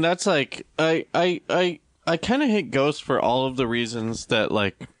 I mean, that's like I kind of hate ghosts for all of the reasons that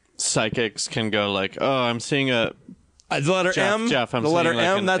like psychics can go like, "Oh, I'm seeing a." The letter M. Jeff, I'm the letter like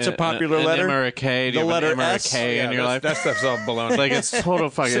M. That's a popular letter. M or a K. The letter S. In your life. That stuff's all baloney. Like it's total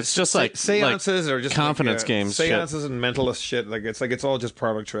fucking. It's just like seances or just confidence games. Seances and mentalist shit. It's all just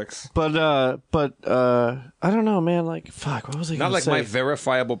parlor tricks. But I don't know, man. Like fuck. What was I? Not like say? My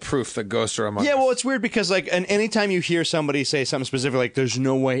verifiable proof that ghosts are among us. Yeah, well, it's weird because and anytime you hear somebody say something specific, like there's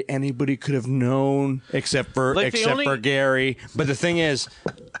no way anybody could have known except for for Gary. But the thing is,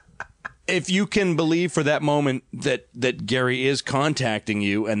 if you can believe for that moment that Gary is contacting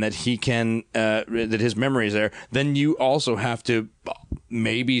you and that he can that his memory is there, then you also have to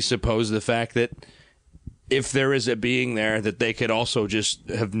maybe suppose the fact that if there is a being there, that they could also just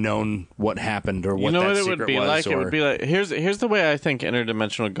have known what happened or what that secret was. It would be like here's the way I think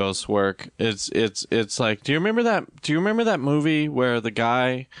interdimensional ghosts work. It's like do you remember that movie where the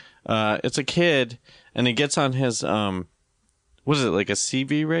guy it's a kid and he gets on his what is it, like a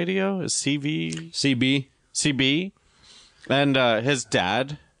CV radio? A CB? And his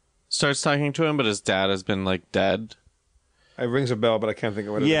dad starts talking to him, but his dad has been like dead. It rings a bell, but I can't think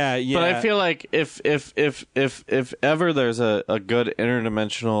of what it is. Yeah. But I feel like if ever there's a good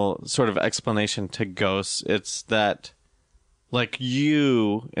interdimensional sort of explanation to ghosts, it's that like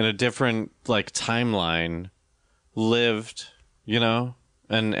you in a different like timeline lived,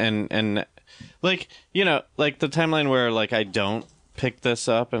 and like, like the timeline where like I don't pick this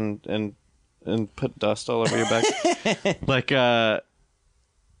up and put dust all over your back. Like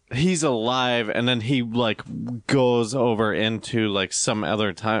he's alive and then he like goes over into like some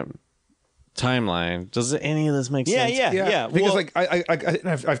other timeline. Does any of this make sense? Yeah.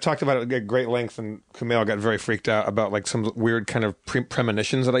 Because I've talked about it at great length, and Kumail got very freaked out about like some weird kind of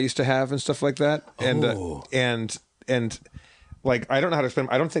premonitions that I used to have and stuff like that. And like I don't know how to explain.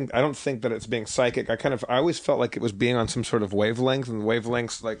 I don't think that it's being psychic. I always felt like it was being on some sort of wavelength, and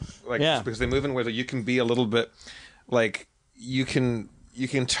wavelengths like because they move in where you can be a little bit like you can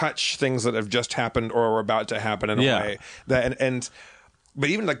touch things that have just happened or are about to happen in a way that and. But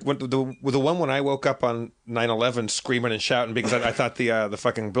even like the one when I woke up on 9/11 screaming and shouting because I thought the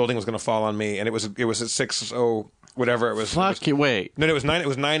fucking building was going to fall on me, and it was at 6:00 whatever it was. Fuck you! Wait. No, it was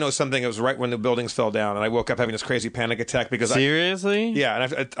 9:00 something. It was right when the buildings fell down, and I woke up having this crazy panic attack because seriously. Yeah,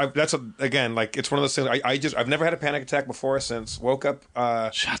 and that's again like it's one of those things. I've never had a panic attack before. Since woke up.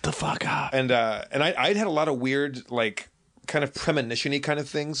 Shut the fuck up. And I'd had a lot of weird like kind of premonition-y kind of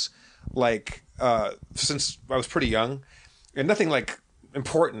things like since I was pretty young, and nothing like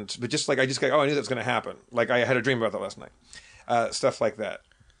important, but just like I go, oh, I knew that was going to happen. Like I had a dream about that last night, stuff like that.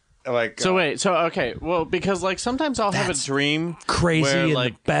 Like okay, well, because like sometimes I'll have a dream crazy where, in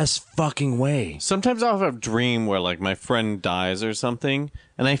like, the best fucking way. Sometimes I'll have a dream where like my friend dies or something,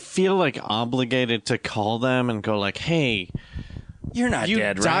 and I feel like obligated to call them and go like, hey. You're not you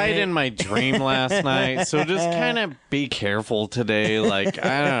dead, right? You died in my dream last night, so just kind of be careful today. Like,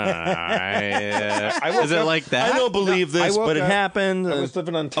 I don't know. Is it like that? I don't believe this, but it happened. I was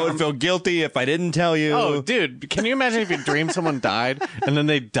living on I would feel guilty if I didn't tell you. Oh, dude, can you imagine if you dreamed someone died, and then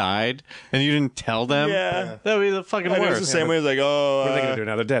they died, and you didn't tell them? Yeah. That would be the fucking worst. It's the same way as like, oh. What are they going to do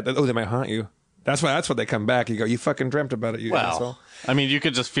now? They're dead. Oh, they might haunt you. That's what they come back. You go, you fucking dreamt about it, you asshole. I mean, you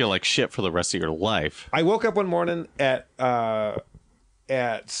could just feel like shit for the rest of your life. I woke up one morning at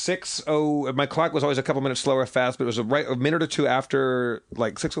 6:00. My clock was always a couple minutes slower fast, but it was a minute or two after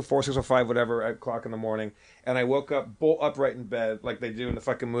like 6:04, 6:05, whatever o'clock in the morning. And I woke up bolt upright in bed like they do in the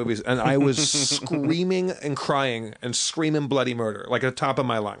fucking movies, and I was screaming and crying and screaming bloody murder like at the top of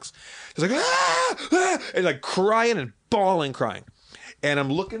my lungs. It's like and like crying and bawling, crying. And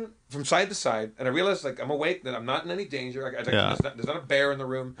I'm looking from side to side, and I realize like I'm awake, that I'm not in any danger. There's not a bear in the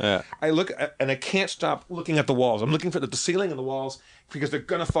room. Yeah. I look and I can't stop looking at the walls. I'm looking for the ceiling and the walls because they're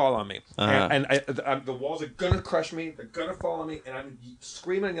gonna fall on me, and the walls are gonna crush me. They're gonna fall on me, and I'm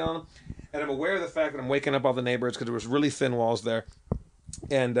screaming and yelling. And I'm aware of the fact that I'm waking up all the neighbors because there was really thin walls there,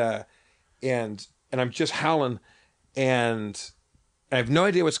 and I'm just howling, and I have no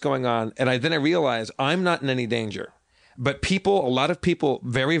idea what's going on. And then I realize I'm not in any danger. But a lot of people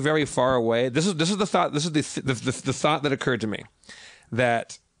very, very far away, this is the thought, this is the thought that occurred to me,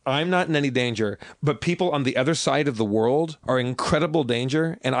 that I'm not in any danger, but people on the other side of the world are in incredible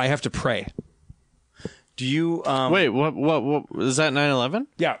danger, and I have to pray. Do you... Wait, what is that 9/11?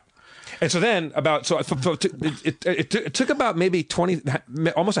 Yeah. And so then it took about maybe 20,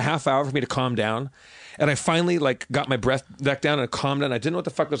 almost a half hour for me to calm down. And I finally like got my breath back down and calmed down. I didn't know what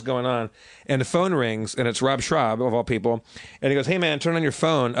the fuck was going on. And the phone rings, and it's Rob Schraub of all people. And he goes, "Hey man, turn on your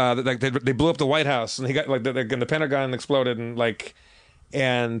phone. They blew up the White House, and he got like the Pentagon exploded, and like,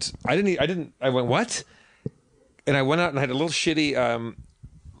 and I went, what? And I went out and I had a little shitty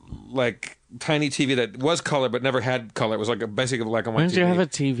like tiny TV that was color but never had color. It was like basically black and white. Why did you have a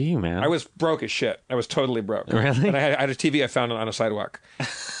TV, man? I was broke as shit. I was totally broke. Really? And I had a TV I found on a sidewalk. You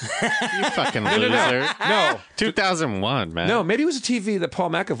fucking loser. No. 2001, man. No, maybe it was a TV that Paul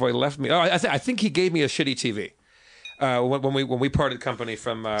McAvoy left me. Oh, I think he gave me a shitty TV. When we parted company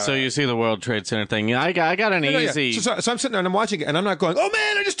from... so you see the World Trade Center thing. I got an easy... Yeah. So I'm sitting there and I'm watching it, and I'm not going, oh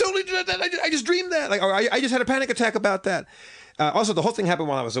man, I just totally did that. I just dreamed that. Like, or I just had a panic attack about that. Also, the whole thing happened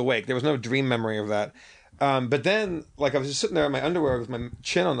while I was awake. There was no dream memory of that. But then, like, I was just sitting there in my underwear with my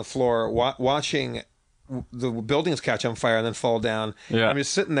chin on the floor, watching the buildings catch on fire and then fall down. Yeah. I'm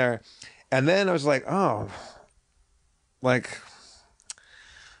just sitting there, and then I was like, oh, like,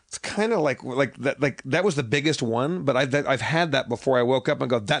 it's kind of like that. Like that was the biggest one, but I've had that before. I woke up and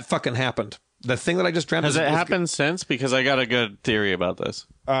go, that fucking happened. The thing that I just dreamt. Has it happened since? Because I got a good theory about this.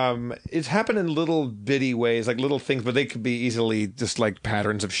 It's happened in little bitty ways, like little things, but they could be easily just like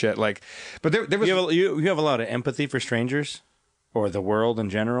patterns of shit. Like, but there was. You have a lot of empathy for strangers, or the world in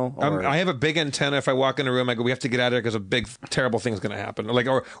general. Or... I have a big antenna. If I walk in a room, I go, we have to get out of here because a big terrible thing's going to happen. Like,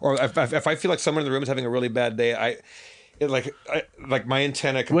 or if I feel like someone in the room is having a really bad day, like my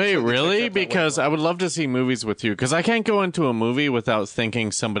antenna. Wait, really? Because I would love to see movies with you. Because I can't go into a movie without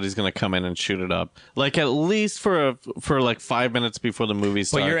thinking somebody's going to come in and shoot it up. Like at least for like 5 minutes before the movie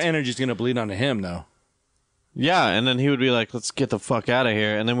starts. But your energy's going to bleed onto him, though. Yeah, and then he would be like, "Let's get the fuck out of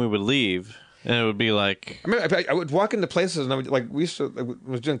here," and then we would leave. And it would be like... I mean, I would walk into places, and I would, like, we used to... I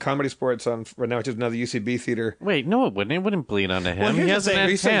was doing Comedy Sports on... Right now, which is another UCB theater. Wait, no, it wouldn't. It wouldn't bleed onto him. Well, he has an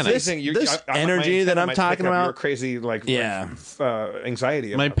antenna. This energy that I'm talking about... Your crazy, like,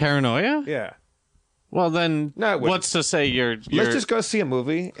 anxiety. My paranoia? Yeah. Well, then, No, it wouldn't. what's to say you're... Let's just go see a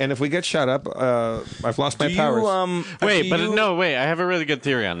movie, and if we get shot up, I've lost my powers. Wait, I have a really good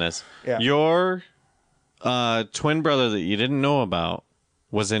theory on this. Yeah. Your twin brother that you didn't know about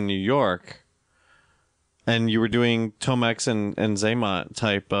was in New York, and you were doing Tomex and Zaymont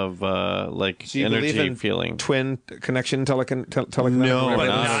type of Do you believe energy in feeling. twin connection, telekinetic? No, whatever it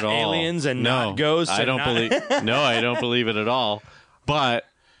not is? at all. aliens and not ghosts. I don't believe. No, I don't believe it at all. But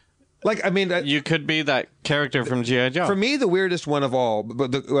Like, I mean, you could be that character from G.I. Joe. for me, the weirdest one of all.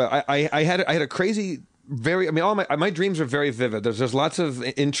 But I had a crazy. All my dreams are very vivid. There's lots of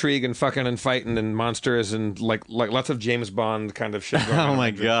intrigue and fucking and fighting and monsters and like lots of James Bond kind of shit going on. Oh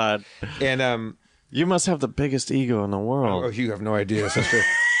my god! And You must have the biggest ego in the world. oh, you have no idea, sister.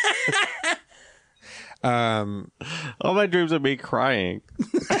 All my dreams are me crying.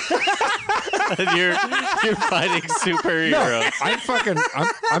 And you're fighting superheroes.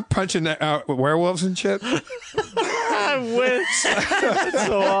 I'm punching out werewolves and shit. I wish. That's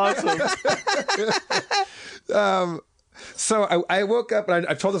so awesome. So I woke up, and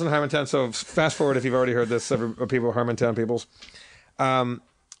I've told this in Harmontown, so fast forward if you've already heard this, people, Harmontown peoples.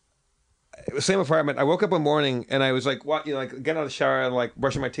 Same apartment. I woke up one morning, and I was like, what, like getting out of the shower and like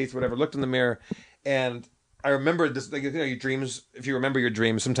brushing my teeth, whatever, looked in the mirror, and I remembered this, like, your dreams, if you remember your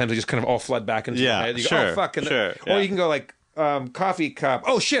dreams, sometimes they just kind of all flood back into your head. You go, oh, fuck. Or you can go like, coffee cup.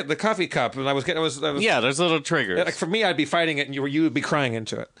 Oh shit, the coffee cup. And I was yeah, there's little triggers. Like for me, I'd be fighting it, and you would be crying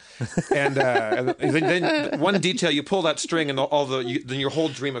into it. And then one detail, you pull that string, and then your whole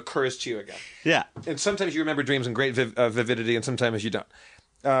dream occurs to you again. Yeah. And sometimes you remember dreams in great vividity, and sometimes you don't.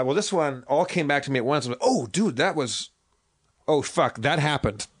 Well, this one all came back to me at once. I'm like, oh, dude, oh fuck, that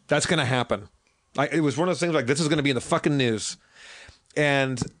happened. That's gonna happen. It was one of those things like, this is gonna be in the fucking news.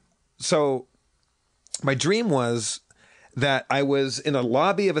 And so my dream was that I was in a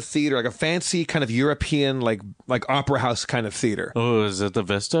lobby of a theater, like a fancy kind of European, like opera house kind of theater. Oh, is it the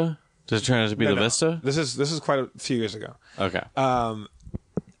Vista? Does it turn out to be the Vista? This is quite a few years ago. Okay.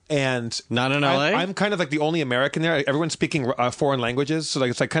 And not in LA? I'm kind of like the only American there. Everyone's speaking foreign languages, so like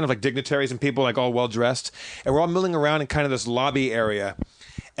it's like kind of like dignitaries and people like all well dressed, and we're all milling around in kind of this lobby area,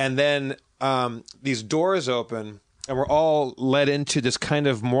 and then these doors open, and we're all led into this kind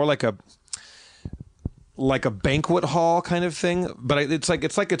of more like a banquet hall kind of thing, but it's like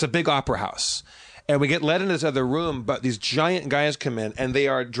it's a big opera house. And we get led into this other room, but these giant guys come in, and they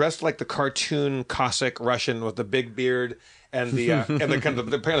are dressed like the cartoon Cossack Russian with the big beard and the kind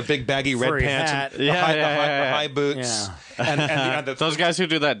of big baggy red Furry pants, hat. and the high boots, Yeah. and those guys who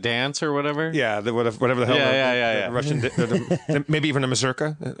do that dance or whatever. Yeah, whatever the hell. Yeah. The Russian, maybe even a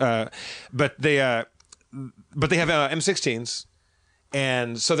mazurka, but they have M16s.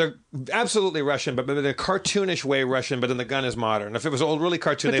 And so they're absolutely Russian, but they're cartoonish way Russian. But then the gun is modern. If it was old, really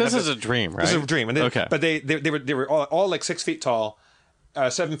cartoon, But this is a dream, right? This is a dream. And okay. But they were all like 6 feet tall,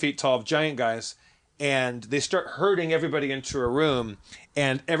 7 feet tall, giant guys, and they start herding everybody into a room,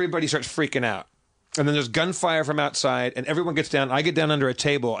 and everybody starts freaking out. And then there's gunfire from outside, and everyone gets down. I get down under a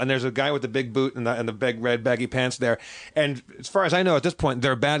table, and there's a guy with the big boot and the big red baggy pants there. And as far as I know, at this point,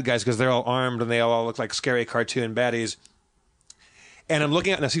 they're bad guys because they're all armed and they all look like scary cartoon baddies. And I'm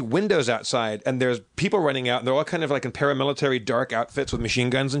looking out and I see windows outside, and there's people running out, and they're all kind of like in paramilitary dark outfits with machine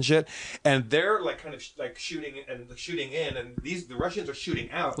guns and shit. And they're like kind of like shooting in, and the Russians are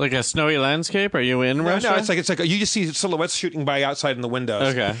shooting out. Like a snowy landscape? Are you in Russia? No, it's like you just see silhouettes shooting by outside in the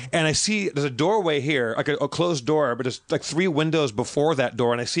windows. Okay. And I see there's a doorway here, like a closed door, but there's like 3 windows before that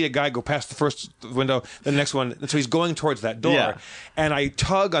door, and I see a guy go past the first window, the next one, and so he's going towards that door. Yeah. And I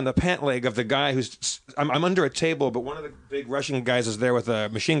tug on the pant leg of the guy I'm under a table, but one of the big Russian guys is there with a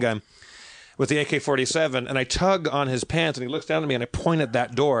machine gun, with the AK-47, and I tug on his pants, and he looks down at me, and I point at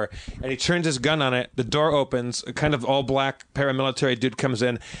that door, and he turns his gun on it. The door opens, a kind of all black paramilitary dude comes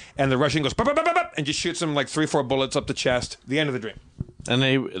in, and the Russian goes, "Bop, bop, bop, bop, bop," and just shoots him like 3-4 bullets up the chest. The end of the dream. And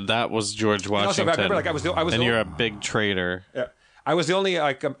that was George Washington. I remember, like, I was and you're a big traitor. Yeah. I was the only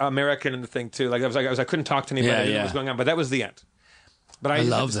like American in the thing too. Like I couldn't talk to anybody. I didn't know what was going on, but that was the end. But I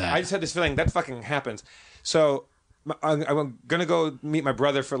love that. I just had this feeling that fucking happens. So I'm gonna go meet my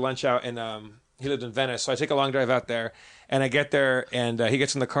brother for lunch out, and he lived in Venice. So I take a long drive out there, and I get there, and he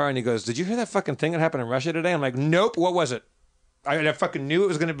gets in the car, and he goes, "Did you hear that fucking thing that happened in Russia today?" I'm like, "Nope. What was it?" I fucking knew it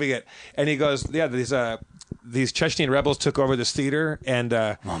was gonna be it. And he goes, "Yeah, these Chechen rebels took over this theater, and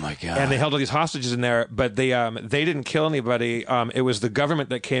oh my god, and they held all these hostages in there, but they didn't kill anybody. It was the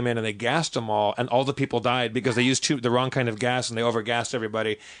government that came in and they gassed them all, and all the people died because they used the wrong kind of gas and they overgassed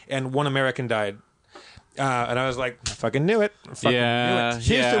everybody, and one American died." And I was like, I fucking knew it. Knew it.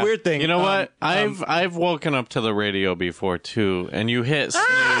 Here's the weird thing. You know what? I've woken up to the radio before too, and you hit snooze.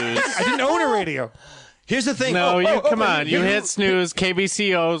 I didn't own a radio. Here's the thing. No, come on. You hit snooze.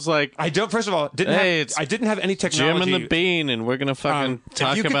 KBCO's like, I don't. First of all, I didn't have any technology. Jim and the Bean, and we're gonna fucking talk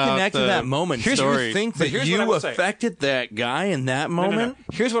about. If you could connect to that moment, here's what you think that you affected that guy in that moment. No.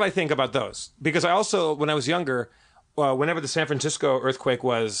 Here's what I think about those, because I also, when I was younger, whenever the San Francisco earthquake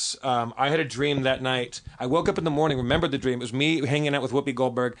was, I had a dream that night. I woke up in the morning, remembered the dream. It was me hanging out with Whoopi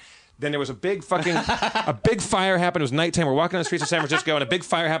Goldberg. Then there was a big fire happened. It was nighttime. We're walking on the streets of San Francisco, and a big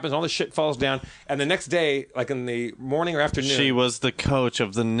fire happens. All the shit falls down. And the next day, like in the morning or afternoon, she was the coach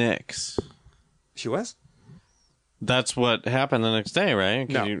of the Knicks. She was? That's what happened the next day, right?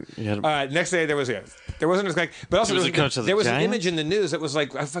 No. Next day there wasn't an earthquake, but also there was an image in the news that was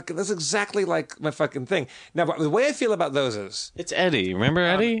like, that's exactly like my fucking thing. Now, the way I feel about those is, it's Eddie. Remember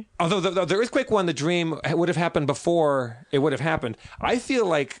Eddie? Although the earthquake one, the dream would have happened before it would have happened. I feel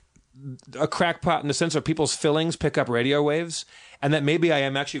like a crackpot in the sense of people's fillings pick up radio waves, and that maybe I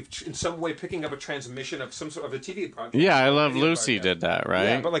am actually in some way picking up a transmission of some sort of a TV broadcast. Yeah, I Love Lucy did that, right?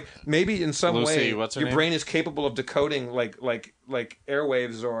 Yeah, but like maybe in some way your name? brain is capable of decoding like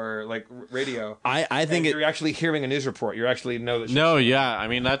airwaves or like radio. I think you're actually hearing a news report. You actually know that. No, yeah, I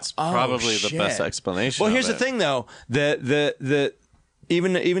mean that's probably the best explanation. Well, here's the thing though, the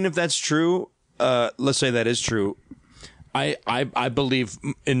even if that's true, let's say that is true. I believe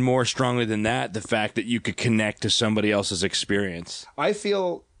in more strongly than that the fact that you could connect to somebody else's experience. I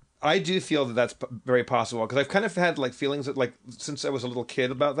do feel that that's very possible, because I've kind of had like feelings that, like, since I was a little kid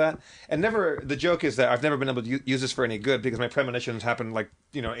about that, and the joke is that I've never been able to use this for any good, because my premonitions happen like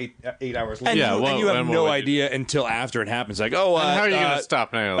 8 hours later. And you have no idea until after it happens. Like, how are you going to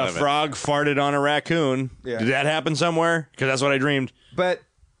stop 9/11? A frog farted on a raccoon. Yeah. Did that happen somewhere? Because that's what I dreamed. But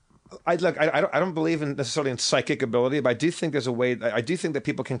I don't believe necessarily in psychic ability, but I do think there's a way. I do think that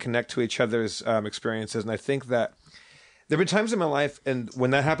people can connect to each other's experiences, and I think that there have been times in my life, and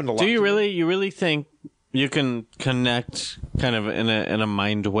when that happened a lot. Do you really? You really think you can connect kind of in a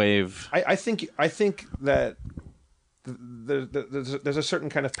mind wave? I think that there's a certain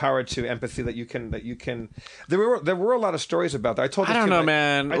kind of power to empathy that you can. There were a lot of stories about that. I don't know,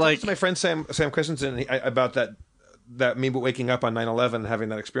 man. I told to my friend Sam Christensen about that me waking up on 9/11 having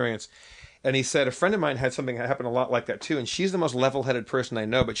that experience, and he said a friend of mine had something that happened a lot like that too, and she's the most level-headed person I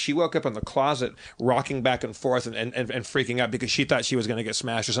know, but she woke up in the closet rocking back and forth and freaking out because she thought she was going to get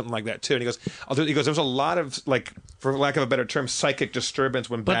smashed or something like that too. And he goes there was a lot of, like, for lack of a better term, psychic disturbance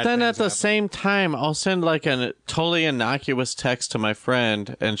when bad things happen. But then at the same time, I'll send like a totally innocuous text to my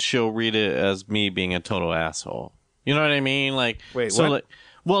friend, and she'll read it as me being a total asshole. You know what I mean? Like, wait, so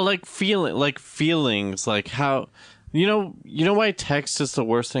what? Feelings, like how. You know why text is the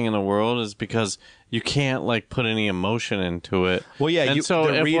worst thing in the world is because you can't like put any emotion into it. Well, yeah,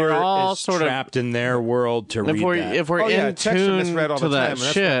 so the reader is trapped in their world to read that. If we're in tune to that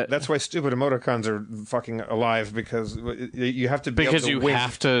shit, that's why stupid emoticons are fucking alive, because you have to be because able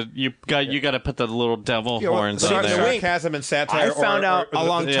to you got to put the little devil horns on there. Sarcasm and satire. I found out a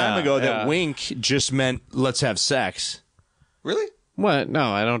long time ago that wink just meant let's have sex. Really? What?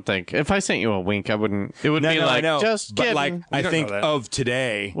 No, I don't think. If I sent you a wink, I wouldn't. It would be like, just kidding. But like, I think of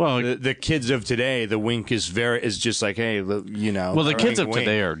today, well, the kids of today, the wink is just like, hey, Well, the kids of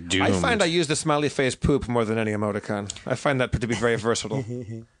today are doomed. I find I use the smiley face poop more than any emoticon. I find that to be very versatile.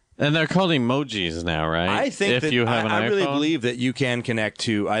 And they're called emojis now, right? I think if you have an I iPhone? really believe that you can connect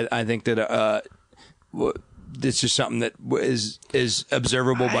to. I think that it's just something that is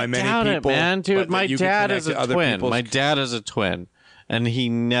observable by many people. It, man, dude. My dad is a twin. My dad is a twin. And he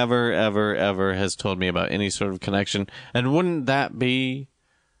never, ever, ever has told me about any sort of connection. And wouldn't that be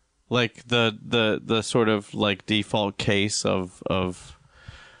like the sort of like default case of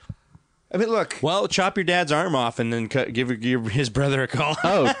I mean, look. Well, chop your dad's arm off and then give his brother a call.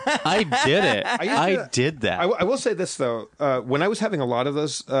 Oh, I did it. I did that. I will say this though: when I was having a lot of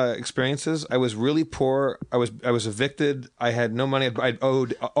those experiences, I was really poor. I was evicted. I had no money. I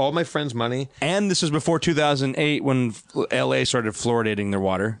owed all my friends money. And this was before 2008 when L.A. started fluoridating their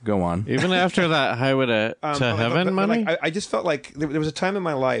water. Go on. Even after that highway to heaven money. Like, I just felt like there was a time in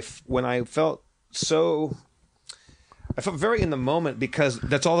my life when I felt so. I felt very in the moment, because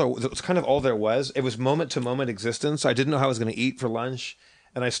that's kind of all there was. It was moment to moment existence. I didn't know how I was going to eat for lunch,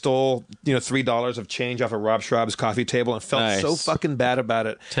 and I stole $3 of change off of Rob Schraub's coffee table and felt so fucking bad about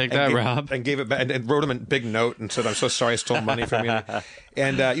it. Rob, and gave it back and wrote him a big note and said, "I'm so sorry I stole money from you."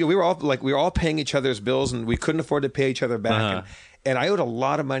 And we were all paying each other's bills, and we couldn't afford to pay each other back. Uh-huh. And I owed a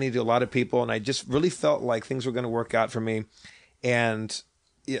lot of money to a lot of people, and I just really felt like things were going to work out for me, and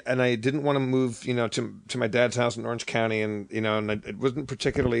I didn't want to move, to my dad's house in Orange County, and it wasn't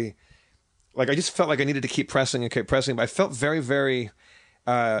particularly like, I just felt like I needed to keep pressing, but I felt very, very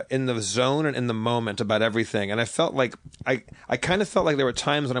in the zone and in the moment about everything. And I felt like I kind of felt like there were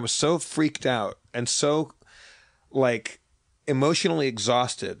times when I was so freaked out and so like emotionally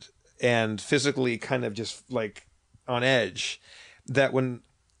exhausted and physically kind of just like on edge that when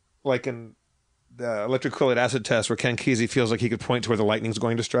like in the electrocholic acid test where Ken Kesey feels like he could point to where the lightning's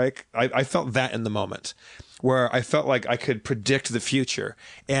going to strike, I felt that in the moment where I felt like I could predict the future.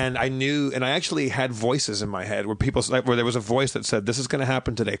 And I knew, and I actually had voices in my head where where there was a voice that said, this is going to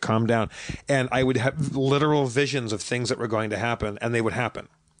happen today, calm down. And I would have literal visions of things that were going to happen, and they would happen.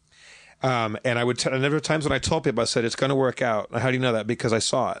 And I would, and there were times when I told people, I said, it's going to work out. How do you know that? Because I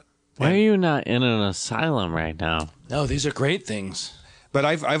saw it. Why are you not in an asylum right now? No, these are great things. But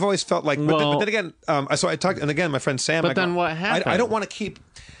I've always felt like, but then again, so I talked, and again, my friend Sam. But then what happened? I don't want to keep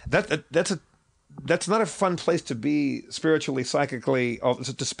that's not a fun place to be spiritually, psychically,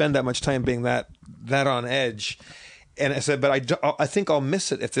 to spend that much time being that on edge. And I said, but I think I'll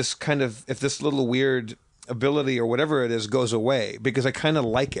miss it if this little weird ability or whatever it is goes away, because I kind of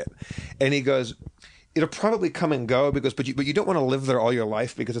like it. And he goes, it'll probably come and go but you don't want to live there all your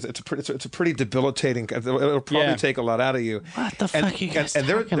life because it's a pretty debilitating. It'll probably take a lot out of you. What the fuck are you guys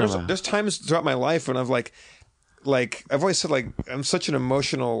talking about? There's times throughout my life when I've like I've always said like I'm such an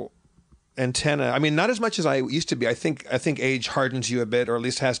emotional antenna. I mean, not as much as I used to be. I think age hardens you a bit, or at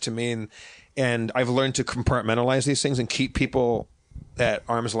least has to me. And I've learned to compartmentalize these things and keep people at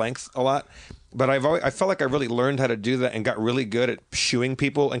arm's length a lot. But I felt like I really learned how to do that and got really good at shooing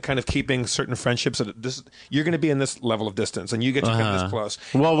people and kind of keeping certain friendships at this. You're going to be in this level of distance, and you get to come this close.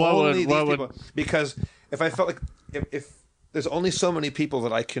 Well, what would because if I felt like if there's only so many people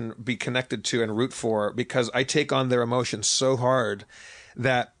that I can be connected to and root for, because I take on their emotions so hard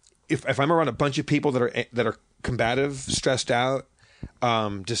that if I'm around a bunch of people that are combative, stressed out,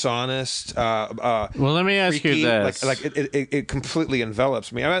 dishonest, well, let me ask freaky, you this: it completely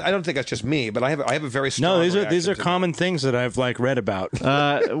envelops me. I don't think that's just me, but I have a very strong. No, these are common things that I've read about.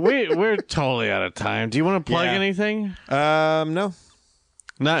 we're totally out of time. Do you want to plug anything? No.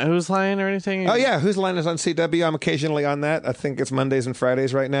 Not Who's Line or anything? Oh yeah, Who's Line is on CW. I'm occasionally on that. I think it's Mondays and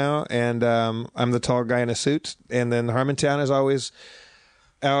Fridays right now, and I'm the tall guy in a suit. And then Harmontown is always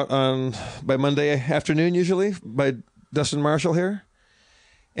out by Monday afternoon, usually by Dustin Marshall here.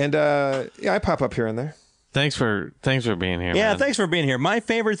 And I pop up here and there. Thanks for being here. Yeah, man. Thanks for being here. My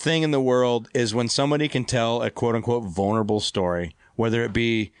favorite thing in the world is when somebody can tell a quote unquote vulnerable story, whether it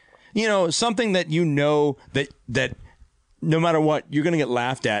be, something that that no matter what, you're going to get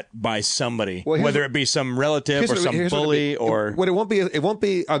laughed at by somebody, whether it be some relative or some bully or what it won't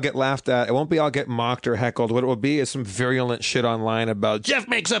be. I'll get laughed at. It won't be. I'll get mocked or heckled. What it will be is some virulent shit online about Jeff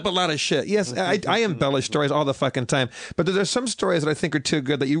makes up a lot of shit. Yes, I embellish stories all the fucking time, but there's some stories that I think are too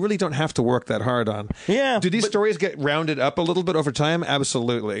good that you really don't have to work that hard on. Yeah. Do these stories get rounded up a little bit over time?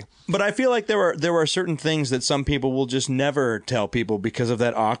 Absolutely. But I feel like there are certain things that some people will just never tell people because of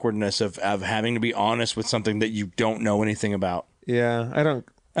that awkwardness of having to be honest with something that you don't know anything about. Yeah, I don't.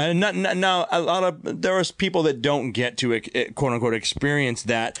 And now there are people that don't get to quote unquote experience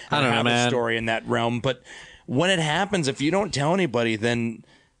that and have a story in that realm. But when it happens, if you don't tell anybody, then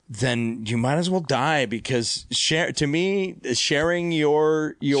you might as well die, because sharing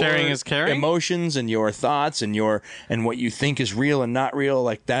your sharing is caring? Emotions and your thoughts and what you think is real and not real,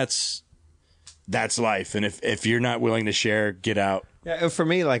 like that's life. And if you're not willing to share, get out. Yeah, for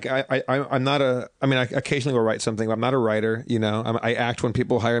me, like I'm not I occasionally will write something, but I'm not a writer. I act when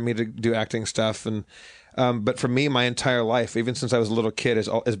people hire me to do acting stuff, and but for me, my entire life, even since I was a little kid,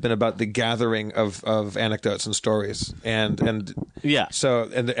 has been about the gathering of anecdotes and stories, and yeah.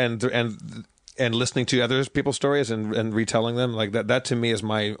 So and listening to other people's stories and retelling them, like that to me is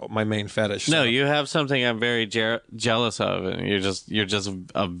my main fetish. No, you have something I'm very jealous of, and you're just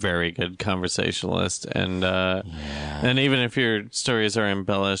a very good conversationalist, and even if your stories are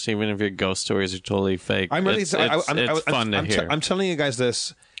embellished, even if your ghost stories are totally fake, it's fun to hear. I'm telling you guys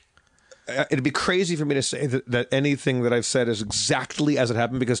this. It'd be crazy for me to say that anything that I've said is exactly as it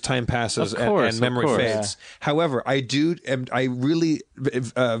happened, because time passes and memory fades. Yeah. However, I really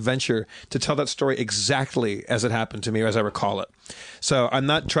venture to tell that story exactly as it happened to me or as I recall it. So I'm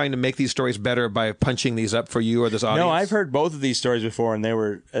not trying to make these stories better by punching these up for you or this audience. No, I've heard both of these stories before, and they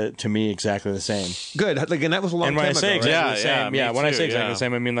were to me exactly the same. Good, and that was a long time ago. And when I say exactly the same, when I say exactly the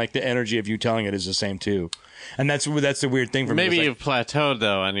same, I mean like the energy of you telling it is the same too. And that's the weird thing for me. Maybe you've plateaued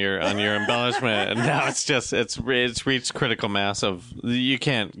though on your embellishment, and now it's reached critical mass of you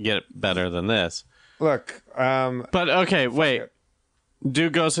can't get better than this. Look, but okay, wait. Do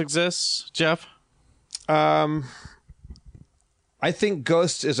ghosts exist, Jeff? I think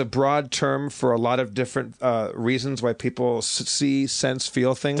ghosts is a broad term for a lot of different reasons why people see, sense,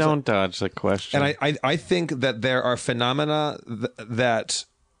 feel things. Don't dodge the question. And I think that there are phenomena that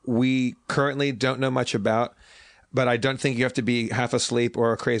we currently don't know much about, but I don't think you have to be half asleep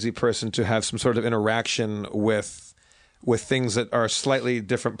or a crazy person to have some sort of interaction with things that are slightly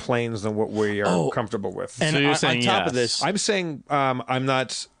different planes than what we are comfortable with. And so you're saying on top of yes. this, I'm saying I'm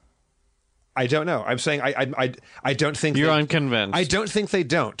not. I don't know. I'm saying I don't think You're unconvinced. I don't think they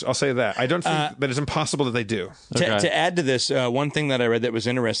don't. I'll say that. I don't think that it's impossible that they do. To add to this, one thing that I read that was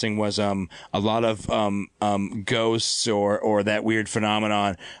interesting was a lot of ghosts or that weird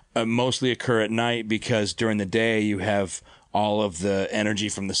phenomenon mostly occur at night because during the day you have all of the energy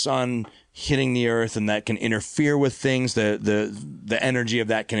from the sun hitting the earth, and that can interfere with things. The energy of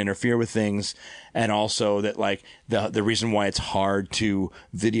that can interfere with things, and also that like the reason why it's hard to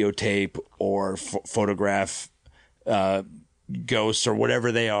videotape or photograph ghosts or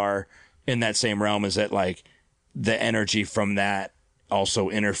whatever they are in that same realm is that like the energy from that also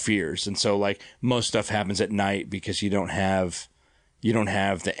interferes, and so like most stuff happens at night because you don't have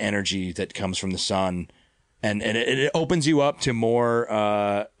the energy that comes from the sun, and it opens you up to more.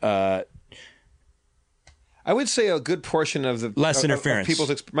 I would say a good portion of the less interference. Of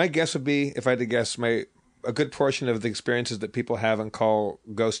people's my guess would be, if I had to guess, a good portion of the experiences that people have and call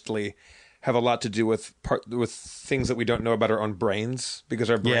ghostly have a lot to do with things that we don't know about our own brains because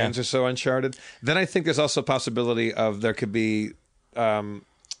our brains are so uncharted. Then I think there's also a possibility of there could be other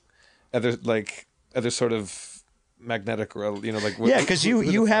sort of magnetic or like because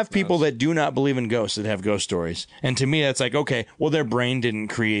you have people that do not believe in ghosts that have ghost stories, and to me that's like, okay, well their brain didn't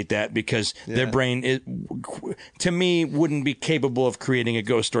create that because their brain to me wouldn't be capable of creating a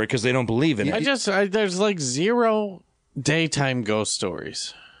ghost story because they don't believe in it. There's like zero daytime ghost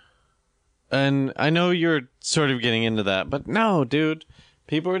stories, and I know you're sort of getting into that, but no, dude,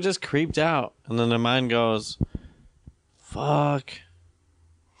 people are just creeped out, and then their mind goes, fuck.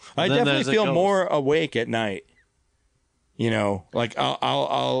 I definitely feel more awake at night. Like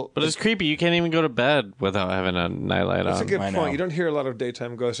I'll. But it's creepy. You can't even go to bed without having a nightlight on. That's a good point. You don't hear a lot of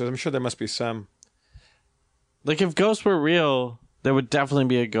daytime ghosts. I'm sure there must be some. Like if ghosts were real, there would definitely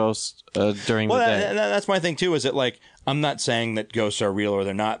be a ghost during the day. That's my thing too. Is that like I'm not saying that ghosts are real or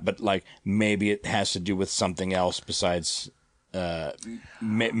they're not, but like maybe it has to do with something else besides.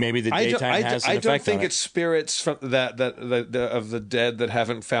 Maybe the daytime has an effect. I don't think on it's spirits from of the dead that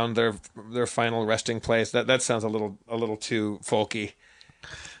haven't found their final resting place. That sounds a little too folky.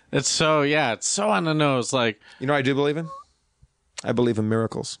 It's so on the nose. Like I do believe in. I believe in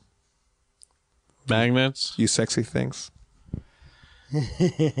miracles. Magnets. You sexy things.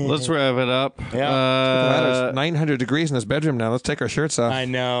 Let's wrap it up. Yeah. It's 900 degrees in this bedroom now. Let's take our shirts off. I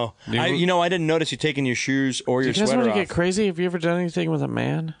know. I didn't notice you taking your shoes or your sweater off. Do you guys want to get crazy? Have you ever done anything with a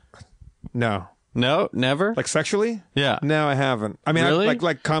man? No. No? Never? Like sexually? Yeah. No, I haven't. I mean, really?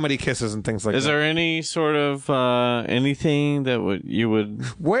 like comedy kisses and things like that. Is there any sort of anything that you would...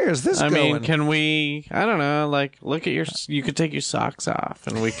 Where is this going? I mean, can we... I don't know. Like, look at your... You could take your socks off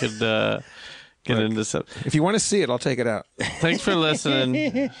and we could... Get into stuff. If you want to see it, I'll take it out. Thanks for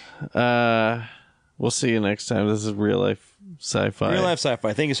listening. We'll see you next time. This is Real Life Sci-Fi. Real Life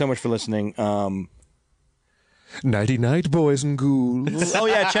Sci-Fi. Thank you so much for listening. Nighty night, boys and ghouls. Oh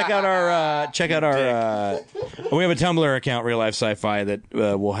yeah, check out our. We have a Tumblr account, Real Life Sci-Fi, that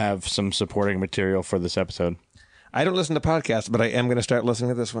will have some supporting material for this episode. I don't listen to podcasts, but I am going to start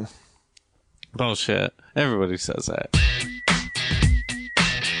listening to this one. Bullshit. Everybody says that.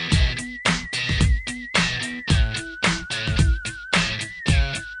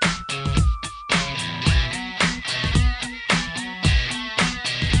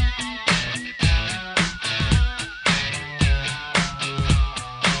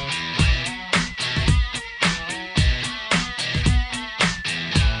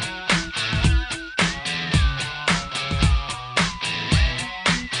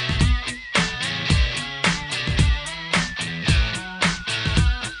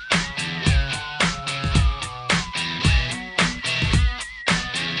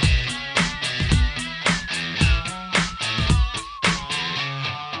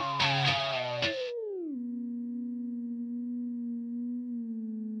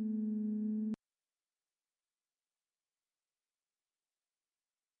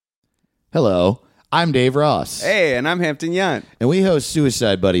 Hello, I'm Dave Ross. Hey, and I'm Hampton Yount. And we host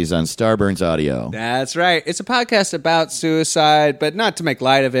Suicide Buddies on Starburns Audio. That's right. It's a podcast about suicide, but not to make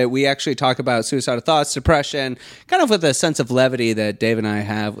light of it. We actually talk about suicidal thoughts, depression, kind of with a sense of levity that Dave and I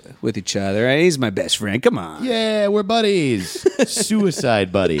have with each other. He's my best friend. Come on. Yeah, we're buddies.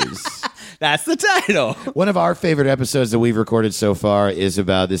 Suicide Buddies. That's the title. One of our favorite episodes that we've recorded so far is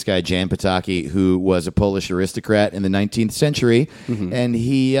about this guy, Jan Pataki, who was a Polish aristocrat in the 19th century. And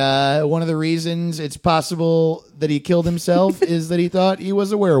he, one of the reasons it's possible that he killed himself is that he thought he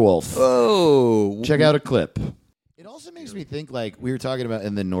was a werewolf. Oh. Check out a clip. It also makes me think, like, we were talking about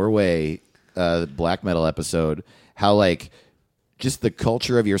in the Norway black metal episode, how, like, just the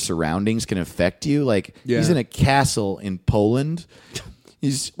culture of your surroundings can affect you. Like, he's in a castle in Poland.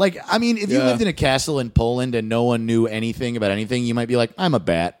 He's like, I mean, if you lived in a castle in Poland and no one knew anything about anything, you might be like, I'm a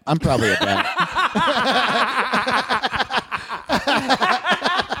bat. I'm probably a bat.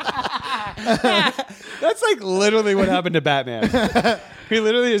 That's like literally what happened to Batman. He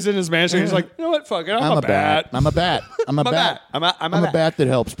literally is in his mansion. He's like, you know what? Fuck it. I'm a bat. I'm a bat. I'm a bat. I'm a bat that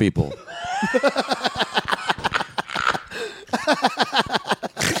helps people.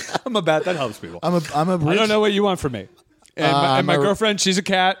 I'm a bat that helps people. I'm a rich, I don't know what you want from me. And my girlfriend, she's a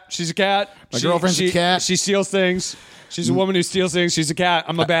cat. She's a cat. My girlfriend's a cat. She steals things. She's a woman who steals things. She's a cat.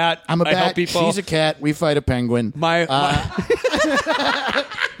 I'm a bat. I'm a bat. I help people. She's a cat. We fight a penguin.